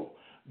 No.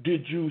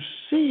 Did you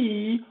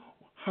see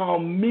how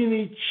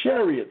many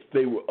chariots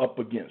they were up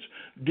against?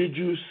 Did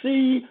you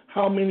see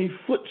how many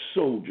foot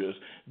soldiers?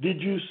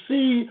 Did you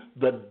see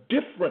the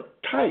different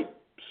types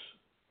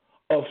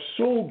of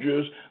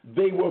soldiers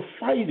they were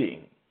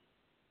fighting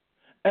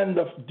and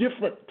the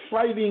different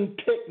fighting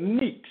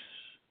techniques?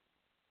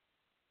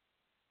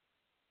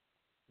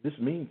 This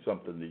means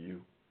something to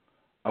you.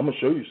 I'm going to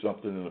show you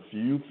something in a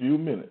few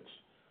minutes.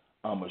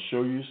 I'm going to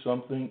show you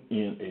something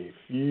in a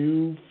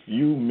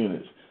few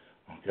minutes,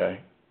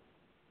 okay?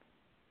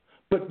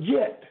 But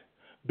yet,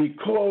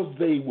 because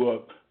they were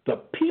the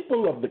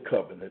people of the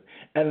covenant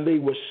and they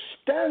were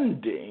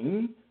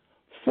standing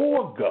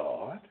for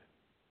God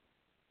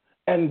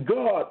and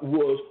God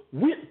was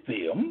with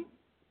them,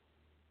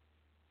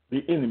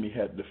 the enemy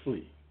had to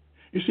flee.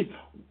 You see,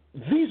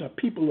 these are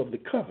people of the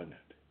covenant.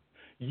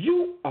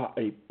 You are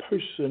a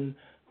person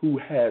who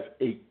has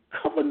a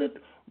covenant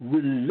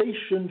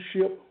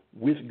relationship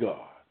with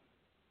God.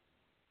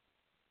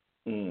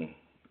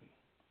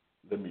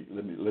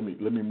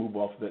 Let me move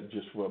off that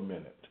just for a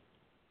minute.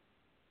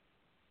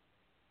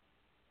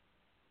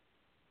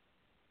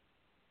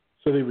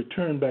 So they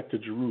returned back to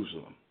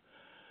Jerusalem.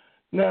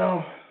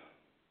 Now,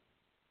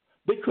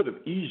 they could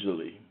have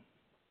easily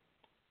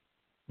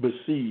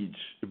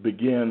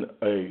began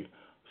a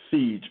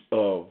siege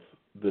of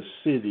the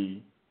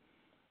city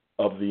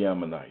of the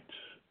Ammonites,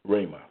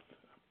 Ramoth.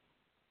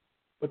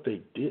 But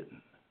they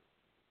didn't.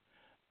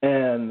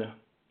 And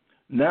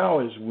now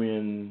is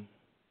when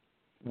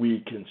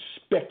we can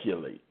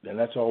speculate, and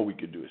that's all we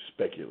could do is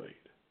speculate.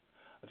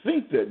 I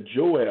think that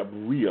Joab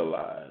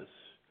realized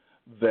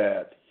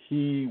that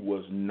he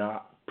was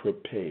not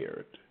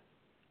prepared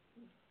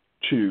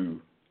to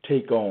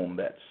take on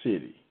that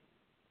city,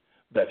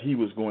 that he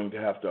was going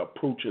to have to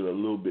approach it a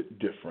little bit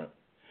different,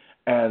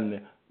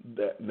 and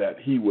that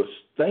he was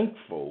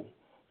thankful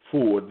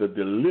for the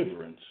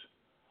deliverance,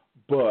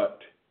 but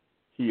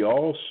he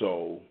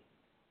also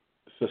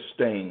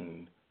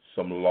sustained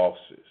some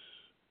losses.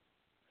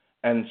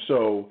 And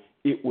so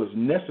it was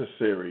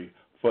necessary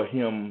for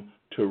him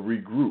to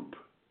regroup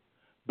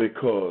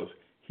because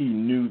he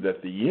knew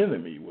that the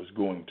enemy was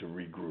going to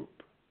regroup.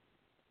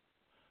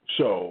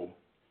 So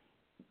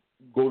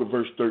go to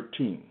verse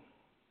 13.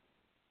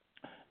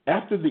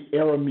 After the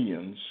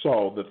Arameans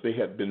saw that they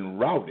had been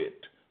routed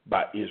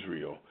by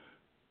Israel,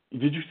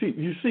 did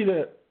you see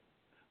that?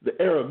 The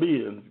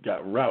Arameans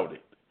got routed.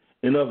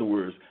 In other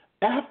words,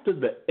 after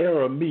the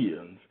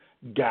Arameans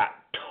got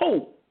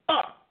towed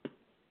up,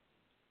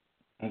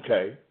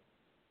 okay,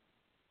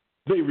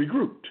 they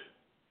regrouped.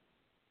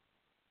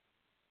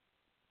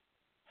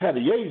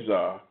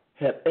 Hadaezer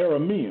had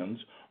Arameans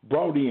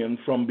brought in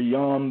from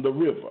beyond the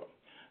river.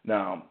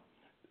 Now,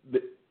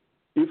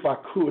 if I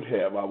could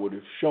have, I would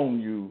have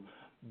shown you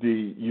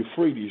the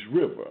Euphrates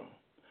River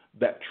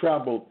that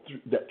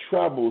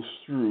travels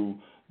through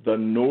the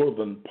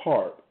northern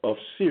part of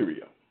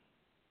Syria.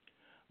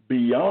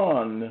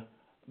 Beyond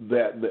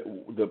that,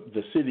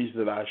 the cities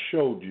that I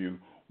showed you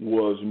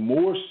was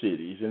more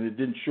cities, and it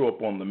didn't show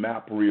up on the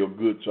map real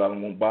good, so I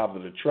won't bother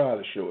to try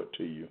to show it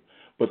to you.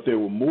 But there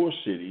were more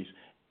cities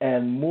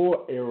and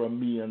more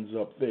Arameans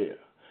up there.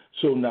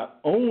 So not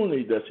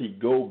only does he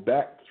go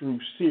back through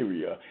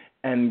Syria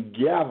and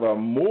gather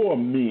more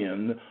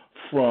men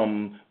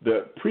from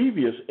the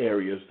previous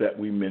areas that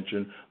we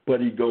mentioned,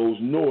 but he goes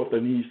north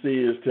and he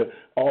says to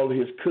all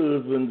his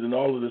cousins and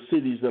all of the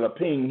cities that are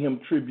paying him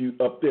tribute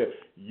up there,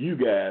 you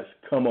guys,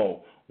 come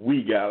on,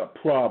 we got a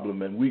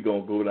problem and we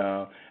going to go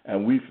down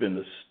and we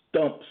finna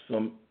stump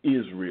some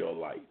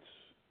Israelites.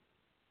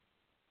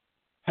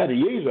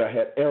 Hadaezer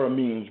had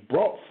Arameans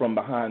brought from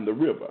behind the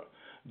river.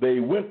 They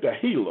went to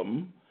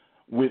Helam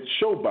with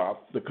Shobach,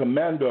 the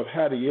commander of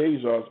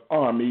Hadaezer's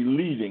army,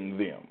 leading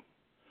them.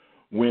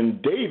 When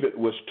David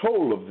was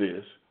told of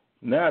this,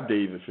 now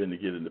David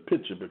finna get in the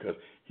picture because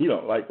he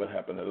don't like what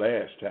happened the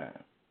last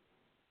time.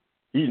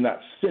 He's not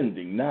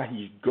sending, now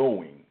he's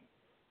going.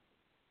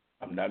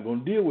 I'm not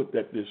going to deal with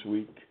that this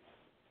week.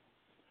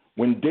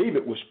 When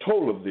David was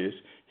told of this,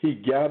 he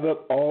gathered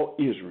all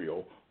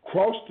Israel,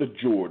 crossed the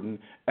Jordan,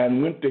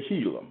 and went to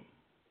Helam.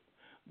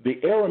 The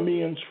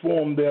Arameans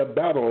formed their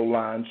battle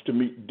lines to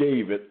meet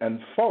David and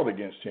fought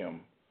against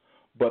him.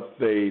 But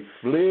they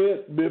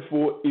fled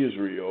before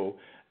Israel,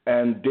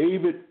 and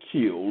David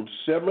killed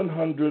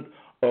 700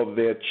 of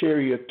their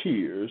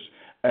charioteers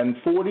and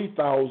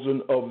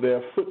 40,000 of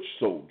their foot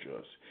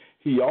soldiers.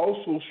 He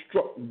also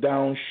struck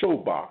down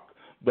Shobach,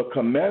 the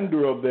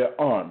commander of their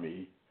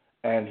army,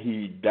 and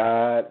he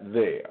died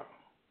there.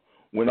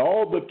 When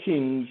all the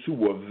kings who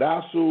were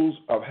vassals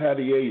of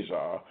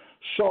Hadaezer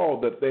saw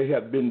that they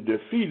had been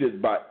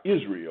defeated by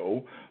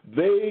Israel,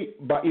 they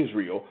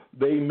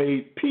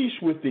made peace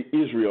with the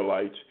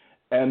Israelites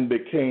and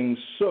became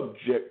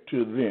subject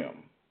to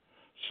them.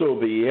 So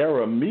the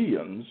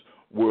Arameans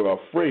were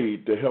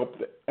afraid to help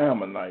the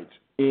Ammonites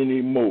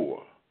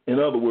anymore. In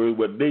other words,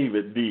 what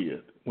David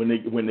did, when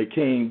they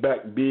came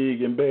back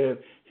big and bad,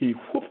 he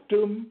whooped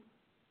them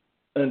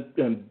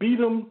and beat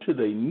them to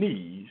their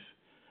knees.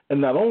 And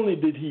not only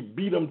did he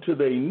beat them to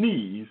their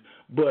knees,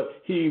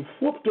 but he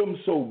whooped them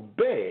so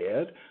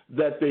bad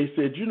that they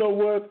said, you know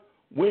what?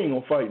 We ain't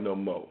going to fight no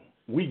more.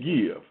 We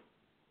give.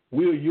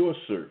 We're your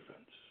servants.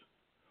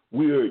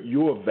 We're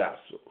your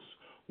vassals.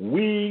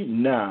 We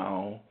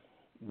now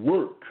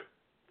work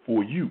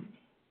for you.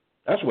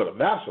 That's what a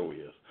vassal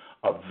is.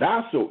 A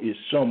vassal is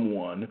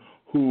someone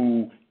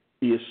who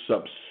is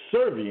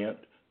subservient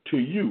to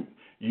you.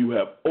 You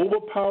have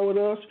overpowered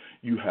us.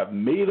 You have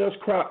made us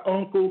cry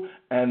uncle.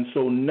 And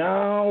so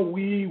now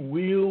we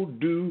will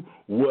do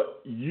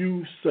what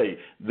you say.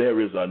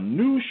 There is a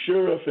new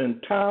sheriff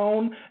in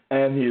town,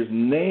 and his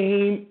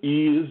name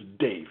is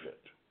David.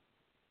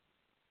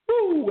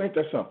 Ooh, ain't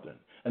that something?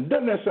 And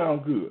doesn't that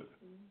sound good?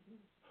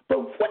 But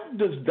what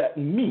does that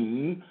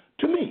mean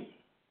to me?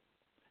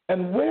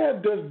 And where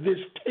does this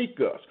take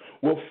us?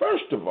 Well,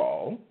 first of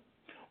all,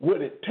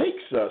 what it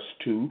takes us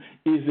to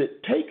is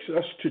it takes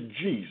us to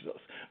Jesus.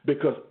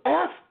 Because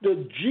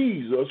after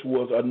Jesus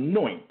was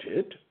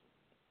anointed,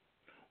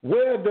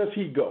 where does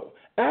he go?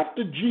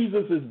 After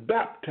Jesus is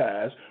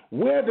baptized,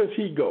 where does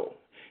he go?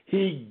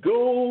 He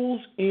goes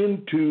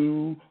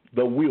into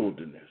the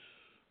wilderness.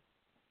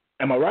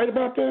 Am I right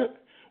about that?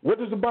 What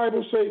does the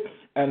Bible say?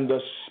 And the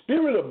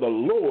Spirit of the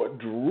Lord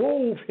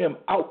drove him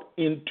out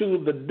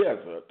into the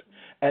desert.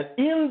 And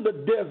in the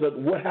desert,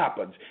 what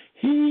happens?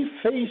 He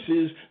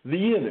faces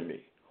the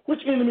enemy. Which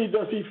enemy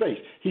does he face?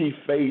 He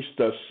faced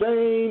the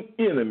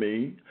same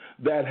enemy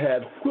that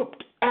had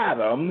whipped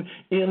Adam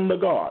in the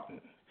garden.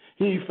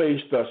 He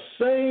faced the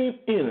same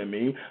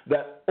enemy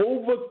that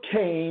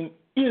overcame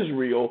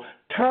Israel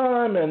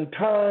time and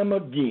time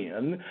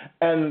again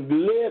and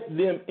led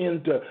them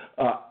into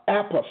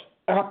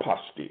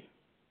apostasy.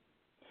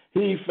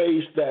 He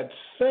faced that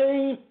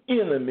same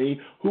enemy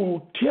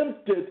who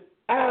tempted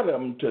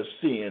Adam to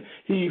sin.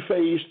 He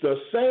faced the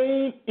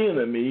same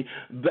enemy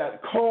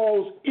that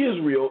caused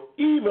Israel,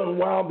 even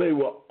while they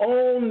were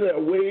on their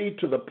way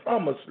to the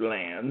promised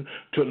land,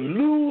 to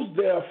lose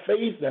their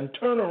faith and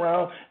turn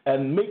around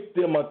and make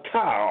them a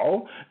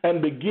cow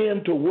and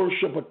begin to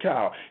worship a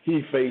cow.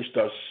 He faced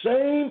the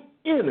same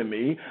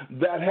enemy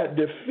that had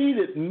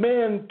defeated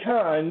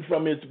mankind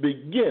from its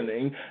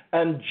beginning,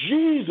 and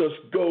Jesus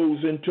goes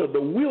into the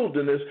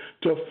wilderness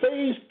to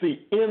face the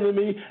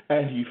enemy,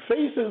 and he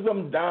faces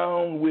them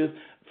down with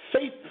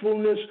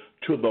faithfulness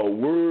to the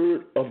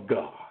Word of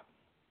God.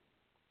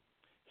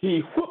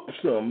 He whoops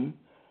them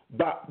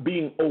by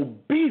being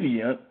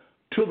obedient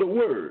to the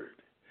Word.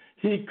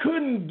 He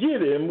couldn't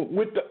get him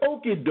with the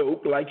okie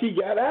doke like he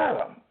got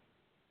Adam.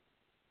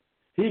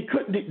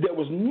 There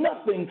was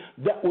nothing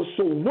that was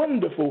so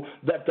wonderful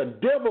that the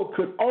devil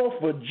could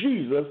offer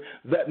Jesus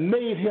that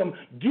made him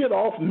get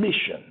off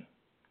mission.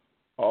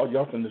 Oh,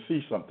 y'all finna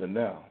see something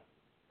now.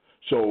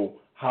 So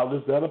how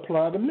does that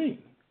apply to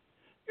me?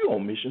 You're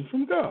on mission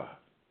from God.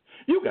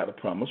 You got a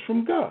promise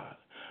from God.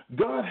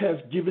 God has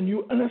given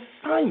you an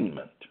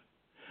assignment.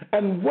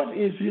 And what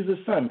is his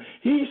assignment?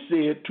 He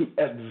said to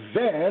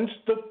advance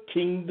the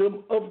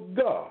kingdom of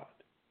God.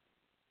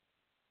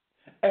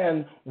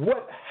 And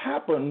what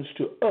happens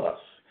to us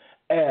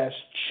as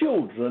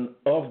children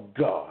of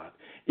God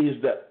is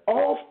that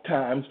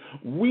oftentimes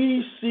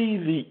we see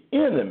the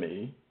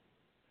enemy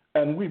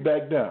and we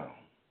back down.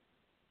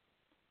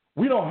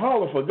 We don't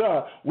holler for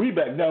God. We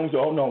back down and say,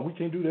 oh, no, we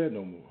can't do that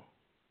no more.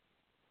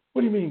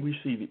 What do you mean we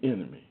see the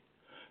enemy?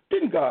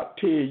 Didn't God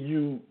tell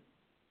you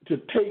to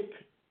take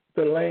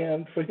the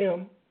land for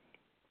him?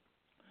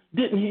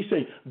 Didn't he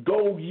say,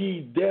 go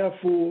ye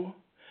therefore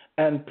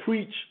and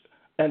preach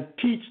and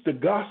teach the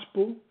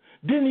gospel?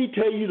 Didn't he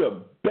tell you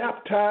to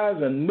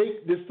baptize and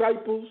make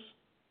disciples?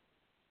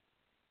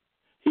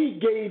 He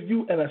gave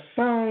you and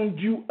assigned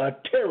you a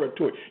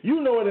territory.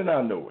 You know it and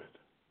I know it.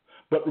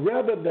 But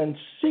rather than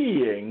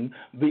seeing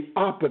the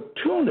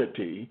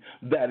opportunity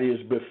that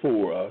is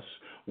before us,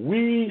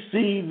 we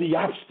see the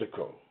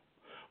obstacle.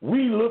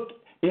 We look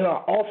in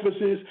our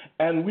offices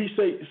and we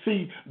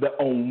see that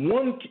on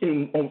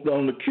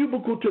the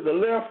cubicle to the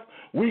left,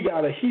 we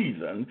got a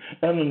heathen,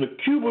 and on the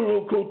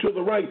cubicle to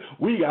the right,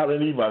 we got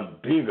an even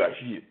bigger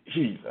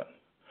heathen.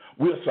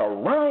 We're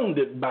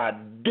surrounded by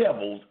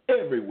devils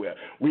everywhere.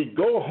 We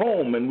go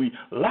home and we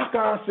lock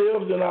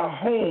ourselves in our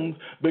homes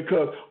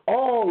because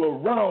all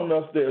around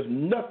us there's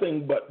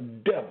nothing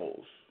but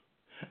devils.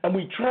 And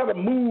we try to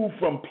move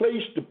from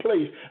place to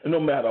place, and no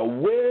matter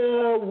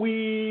where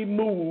we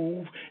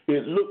move,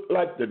 it looks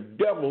like the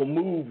devil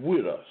moved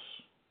with us.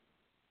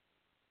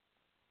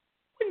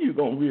 When you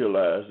going to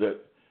realize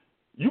that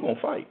you're going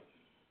to fight?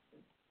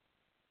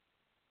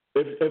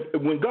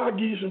 When God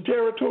gives you some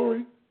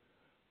territory,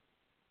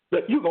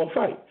 that you're going to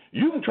fight.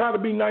 You can try to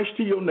be nice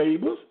to your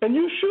neighbors, and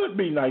you should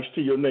be nice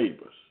to your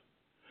neighbors.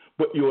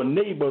 But your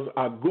neighbors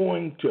are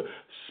going to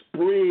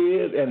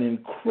spread and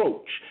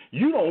encroach.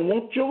 You don't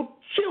want your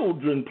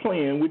children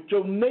playing with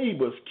your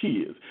neighbor's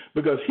kids,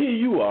 because here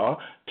you are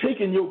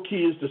taking your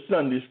kids to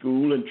Sunday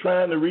school and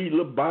trying to read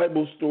little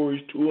Bible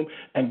stories to them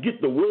and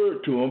get the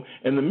word to them.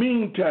 In the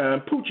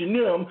meantime, pooching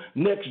them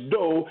next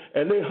door,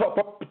 and they hop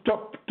up,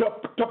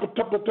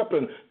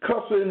 and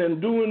cussing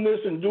and doing this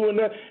and doing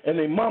that, and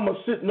their mama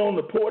sitting on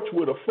the porch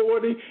with a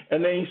 40,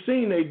 and they ain't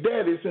seen their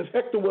daddy since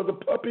Hector was a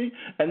puppy,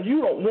 and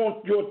you don't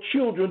want your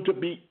children to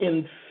be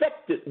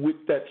infected with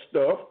that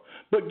stuff.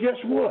 But guess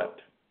what?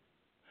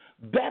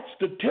 That's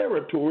the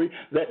territory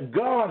that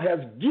God has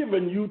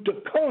given you to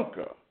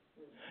conquer.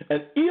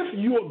 And if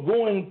you're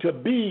going to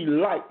be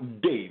like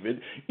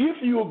David, if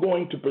you're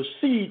going to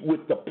proceed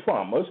with the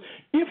promise,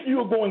 if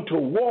you're going to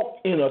walk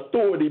in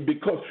authority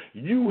because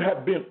you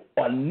have been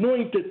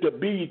anointed to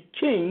be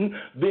king,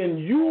 then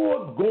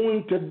you're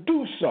going to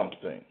do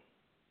something.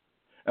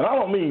 And I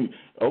don't mean,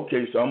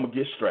 okay, so I'm going to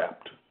get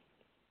strapped.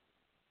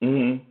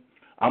 I'm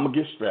going to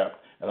get strapped.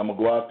 And I'm going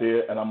to go out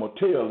there and I'm going to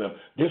tell them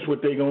this is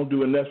what they're going to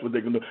do and that's what they're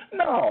going to do.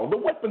 No, the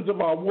weapons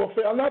of our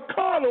warfare are not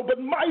carnal, but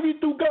mighty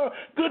through God,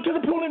 good to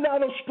the pulling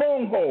down of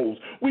strongholds.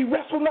 We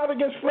wrestle not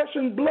against flesh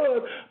and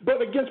blood,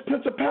 but against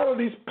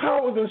principalities,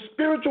 powers, and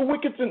spiritual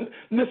wickedness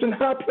in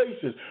high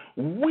places.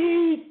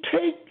 We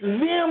take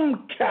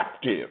them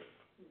captive.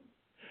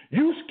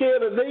 You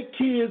scared of their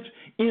kids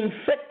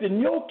infecting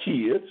your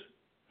kids.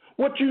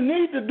 What you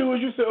need to do is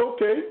you say,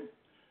 okay,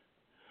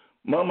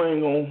 mama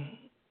ain't going to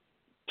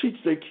teach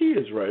their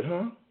kids right,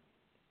 huh?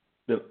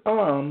 Then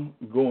I'm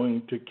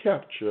going to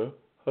capture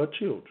her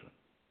children.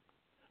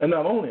 And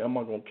not only am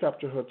I going to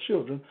capture her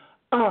children,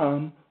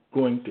 I'm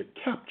going to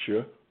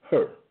capture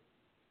her.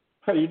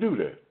 How do you do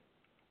that?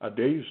 I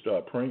dare you to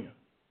start praying.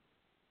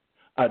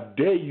 I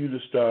dare you to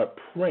start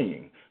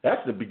praying.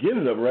 That's the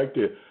beginning of it right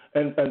there.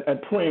 And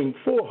praying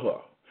for her.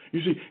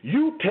 You see,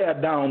 you tear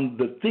down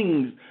the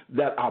things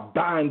that are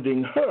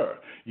binding her.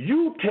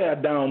 You tear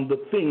down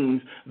the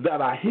things that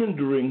are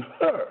hindering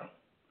her.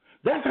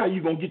 That's how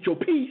you're going to get your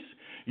peace.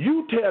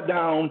 You tear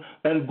down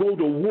and go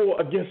to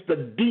war against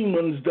the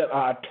demons that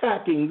are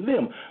attacking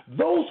them.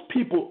 Those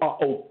people are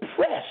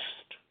oppressed.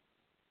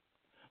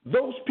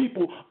 Those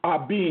people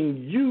are being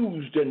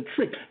used and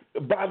tricked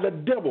by the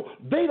devil.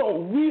 They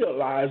don't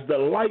realize the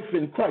life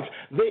in Christ.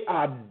 They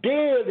are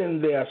dead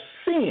in their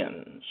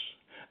sins,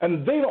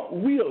 and they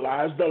don't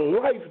realize the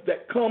life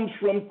that comes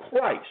from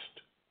Christ.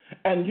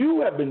 And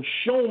you have been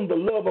shown the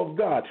love of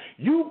God.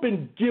 You've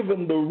been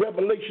given the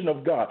revelation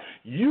of God.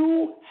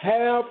 You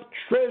have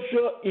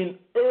treasure in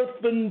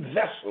earthen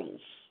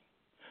vessels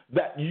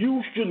that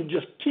you shouldn't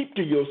just keep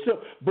to yourself,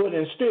 but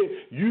instead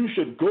you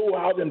should go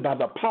out and by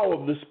the power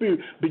of the Spirit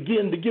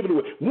begin to give it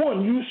away.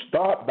 One, you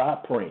start by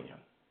praying,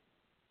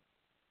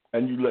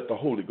 and you let the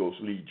Holy Ghost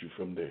lead you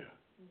from there.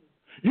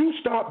 You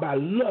start by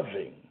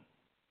loving,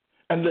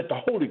 and let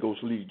the Holy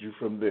Ghost lead you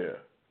from there.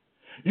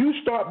 You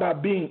start by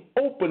being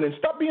open and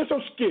stop being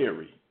so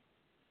scary.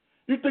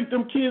 You think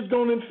them kids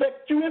going to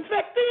infect you?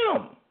 Infect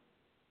them.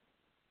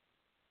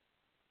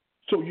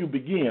 So you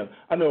begin.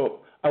 I know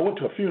I went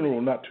to a funeral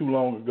not too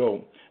long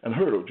ago and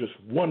heard of just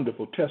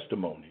wonderful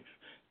testimonies.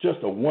 Just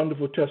a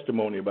wonderful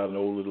testimony about an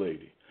older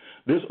lady.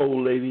 This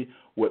old lady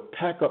would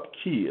pack up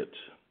kids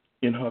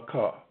in her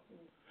car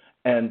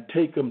and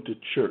take them to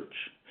church.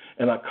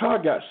 And her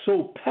car got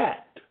so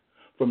packed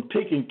from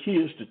taking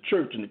kids to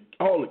church, and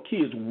all the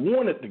kids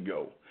wanted to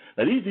go.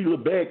 Now, these little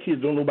bad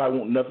kids don't nobody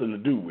want nothing to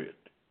do with.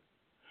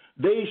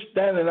 They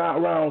standing out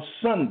around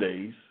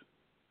Sundays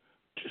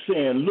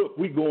saying, look,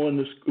 we going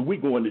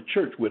to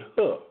church with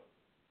her.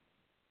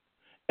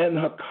 And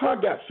her car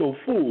got so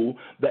full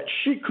that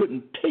she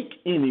couldn't take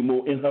any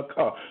more in her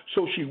car.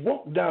 So she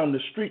walked down the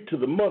street to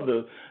the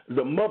mother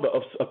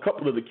of a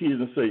couple of the kids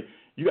and say,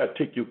 you got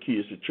to take your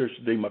kids to church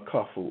today, my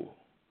car full.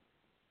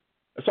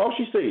 That's all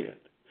she said.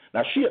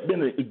 Now, she had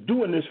been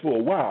doing this for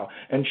a while,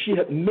 and she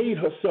had made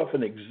herself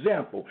an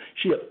example.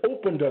 She had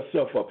opened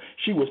herself up.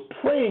 She was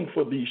praying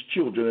for these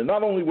children, and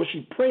not only was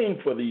she praying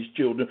for these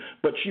children,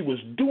 but she was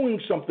doing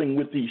something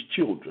with these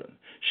children.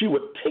 She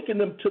was taking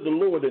them to the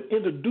Lord and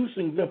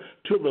introducing them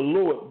to the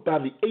Lord by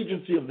the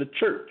agency of the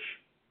church.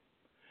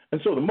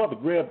 And so the mother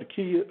grabbed her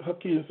kid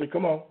and said,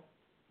 come on.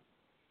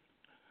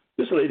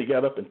 This lady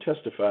got up and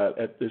testified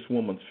at this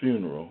woman's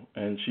funeral,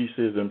 and she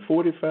says, and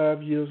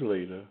 45 years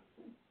later,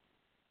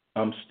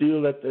 I'm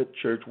still at that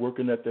church,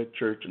 working at that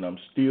church, and I'm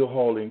still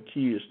hauling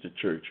kids to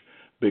church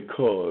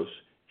because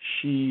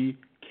she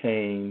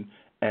came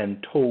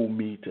and told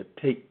me to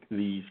take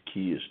these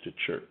kids to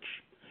church.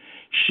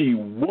 She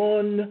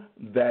won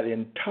that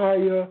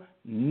entire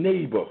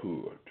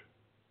neighborhood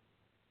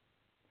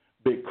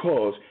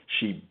because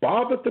she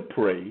bothered to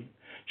pray,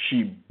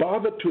 she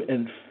bothered to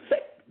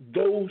infect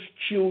those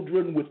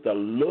children with the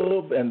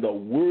love and the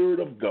word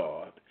of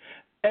God,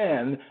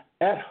 and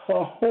at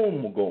her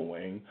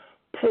homegoing,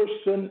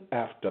 person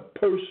after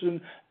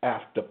person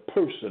after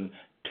person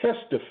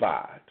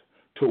testified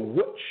to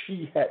what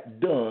she had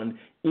done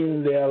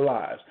in their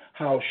lives,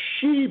 how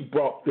she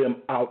brought them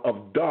out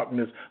of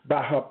darkness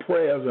by her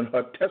prayers and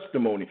her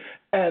testimony,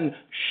 and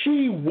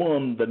she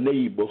won the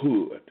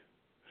neighborhood.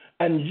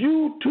 And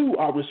you too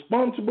are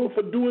responsible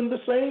for doing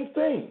the same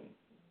thing.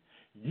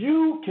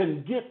 You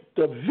can get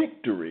the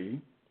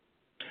victory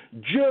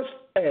just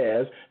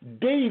as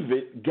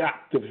David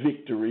got the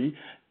victory,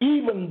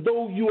 even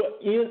though you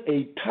are in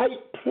a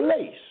tight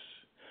place,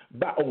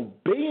 by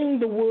obeying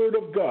the word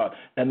of God.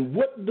 And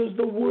what does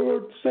the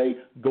word say?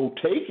 Go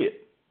take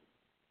it.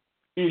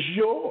 It's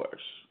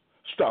yours.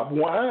 Stop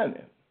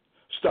whining.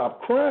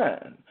 Stop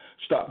crying.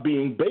 Stop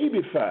being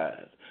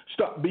babyfied.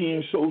 Stop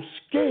being so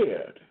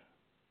scared.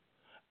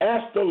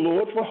 Ask the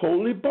Lord for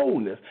holy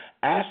boldness.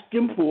 Ask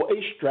him for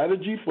a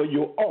strategy for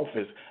your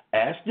office.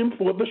 Ask him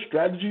for the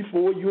strategy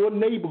for your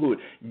neighborhood.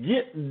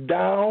 Get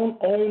down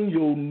on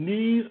your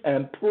knees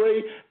and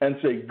pray and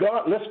say,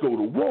 God, let's go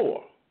to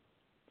war.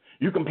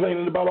 You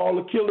complaining about all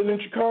the killing in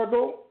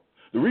Chicago?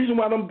 The reason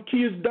why them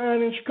kids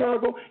dying in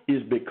Chicago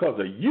is because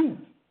of you.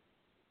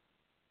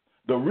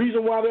 The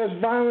reason why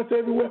there's violence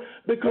everywhere,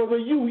 because of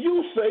you.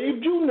 You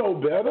saved, you know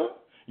better.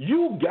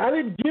 You got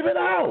it, give it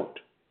out.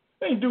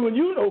 Ain't doing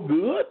you no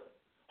good,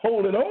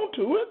 holding on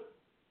to it.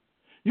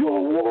 You're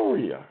a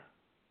warrior.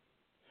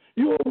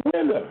 You're a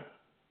winner.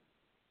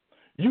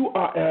 You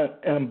are an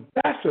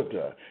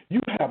ambassador. You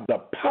have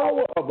the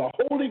power of the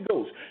Holy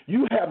Ghost.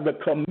 You have the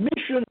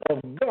commission of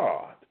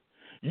God.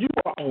 You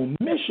are on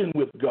mission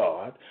with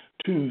God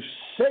to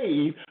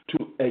save, to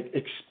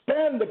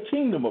expand the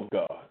kingdom of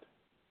God.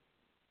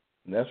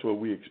 And that's what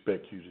we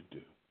expect you to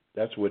do.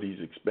 That's what he's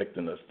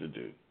expecting us to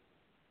do.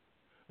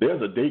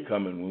 There's a day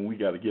coming when we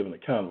got to give an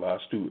account of our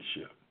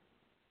stewardship.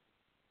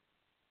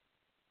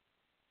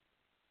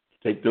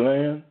 Take the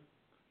land?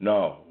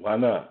 No, why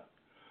not?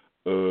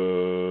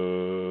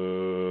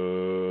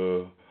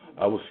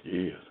 I was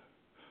scared.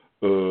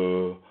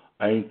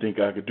 I didn't think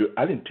I could do it.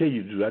 I didn't tell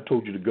you to do it. I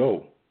told you to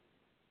go.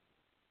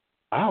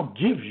 I'll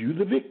give you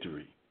the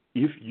victory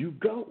if you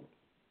go.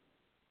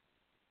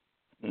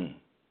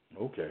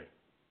 Okay.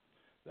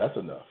 That's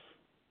enough.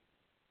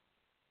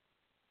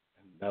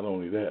 And not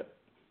only that,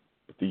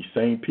 but these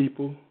same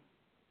people,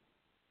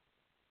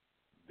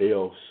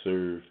 they'll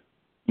serve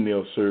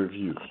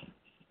you.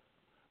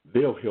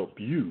 They'll help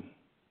you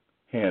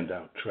hand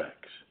out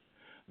tracts.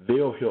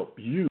 They'll help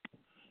you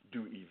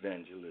do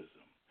evangelism.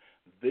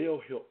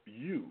 They'll help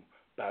you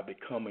by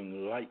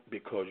becoming light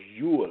because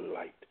you're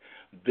light.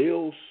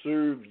 They'll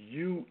serve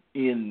you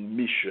in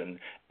mission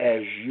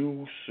as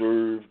you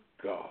serve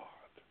God.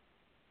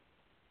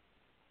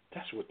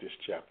 That's what this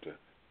chapter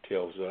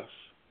tells us,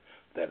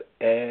 that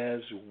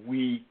as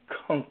we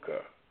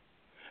conquer,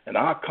 and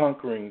our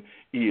conquering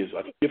is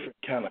a different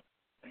kind of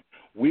conquering.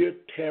 We're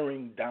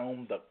tearing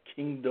down the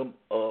kingdom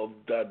of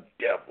the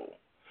devil.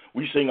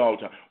 We sing all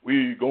the time,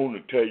 we're going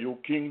to tear your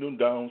kingdom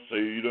down,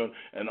 Satan.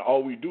 And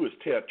all we do is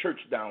tear a church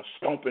down,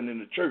 stomping in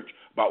the church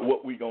about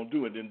what we're going to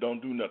do, and then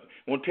don't do nothing.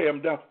 You want to tear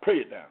them down? Pray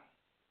it down.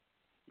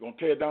 You want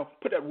to tear it down?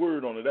 Put that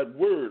word on it. That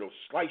word will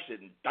slice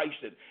it and dice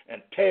it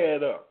and tear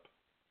it up.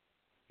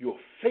 Your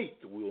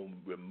faith will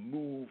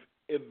remove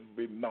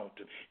every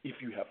mountain. If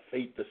you have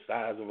faith the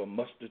size of a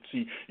mustard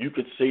seed, you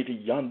could say to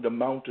yonder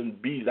mountain,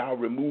 be thou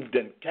removed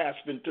and cast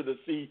into the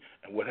sea.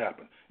 And what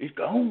happened? It's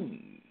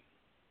gone.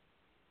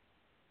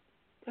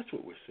 That's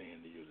what we're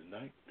saying to you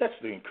tonight. That's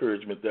the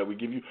encouragement that we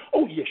give you.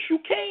 Oh, yes, you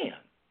can,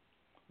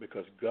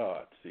 because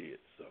God said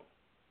so.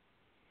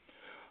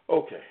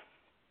 Okay,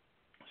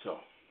 so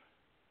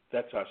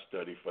that's our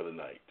study for the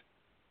night.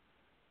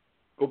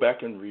 Go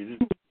back and read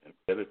it and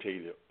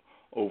meditate it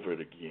over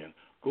it again.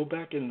 Go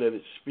back and let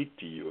it speak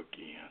to you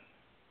again.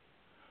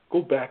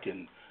 Go back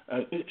and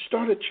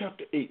start at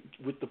chapter 8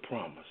 with the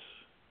promise.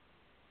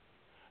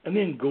 And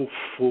then go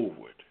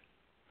forward.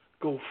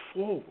 Go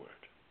forward.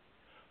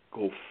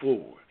 Go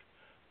forward.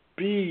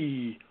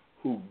 Be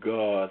who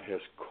God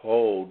has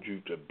called you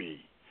to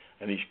be.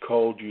 And he's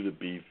called you to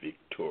be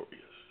victorious.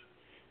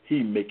 He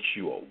makes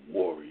you a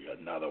warrior,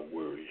 not a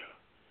worrier.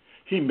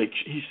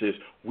 He says,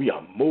 we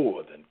are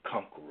more than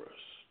conquerors.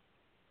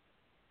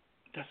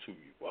 That's who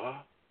you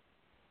are.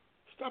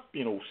 Stop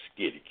being old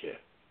scaredy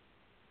cat.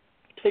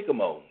 Take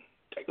them on.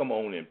 Take them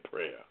on in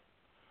prayer.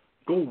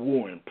 Go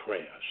war in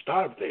prayer.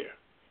 Start there.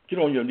 Get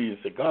on your knees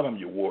and say, God, I'm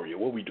your warrior.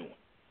 What are we doing?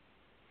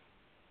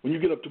 When you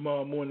get up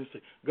tomorrow morning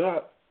and say,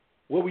 God,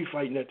 what are we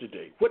fighting at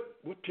today?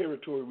 What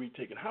territory are we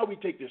taking? How we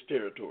take this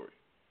territory?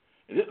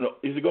 Is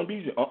it going to be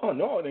easy?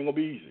 No, it ain't going to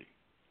be easy.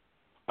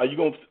 Are you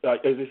going to, as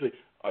they say,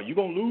 are you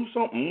going to lose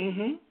something?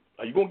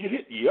 Mm-hmm. Are you going to get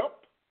hit? Yep.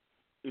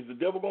 Is the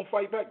devil going to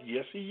fight back?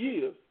 Yes, he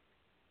is.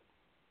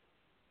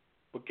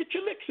 But get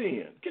your licks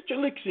in. Get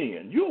your licks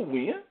in. You'll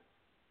win.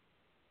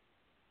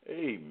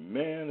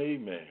 Amen,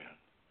 amen.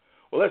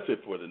 Well, that's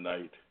it for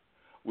tonight.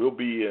 We'll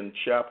be in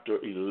chapter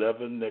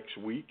 11 next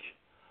week.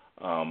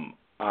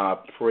 I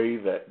pray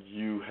that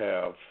you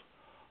have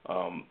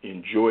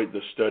enjoyed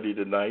the study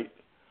tonight.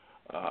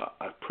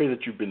 I pray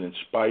that you've been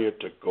inspired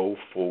to go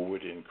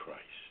forward in Christ.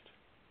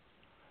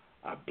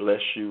 I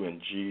bless you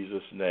in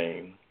Jesus'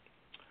 name.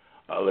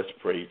 Let's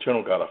pray.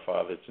 Eternal God, our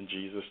Father, it's in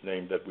Jesus'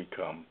 name that we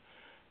come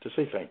to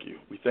say thank you.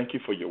 We thank you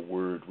for your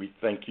word. We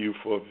thank you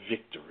for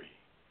victory.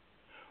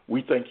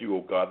 We thank you,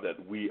 O God,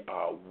 that we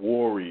are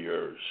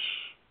warriors.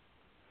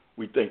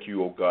 We thank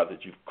you, O God,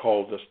 that you've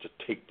called us to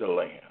take the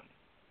land.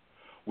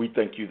 We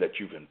thank you that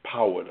you've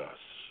empowered us.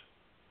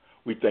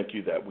 We thank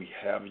you that we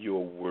have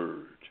your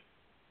word.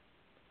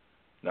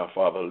 Now,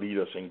 Father, lead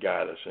us and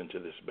guide us into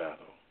this battle.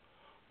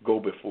 Go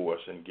before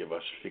us and give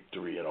us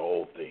victory in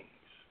all things.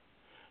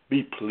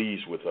 Be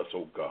pleased with us,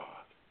 O God.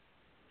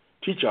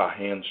 Teach our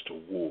hands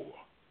to war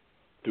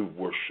through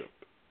worship.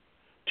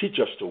 Teach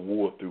us to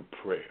war through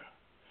prayer.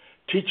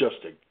 Teach us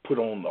to put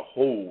on the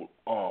whole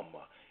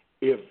armor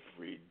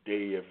every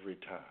day, every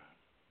time,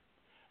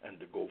 and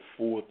to go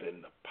forth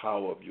in the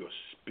power of your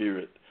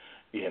Spirit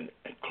and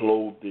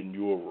clothed in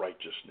your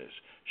righteousness,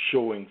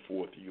 showing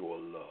forth your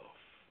love.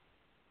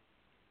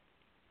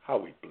 How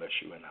we bless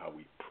you and how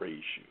we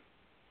praise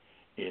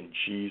you. In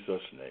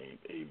Jesus' name,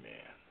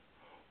 amen.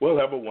 Well,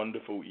 have a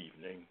wonderful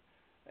evening,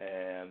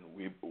 and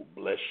we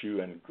bless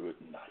you and good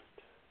night.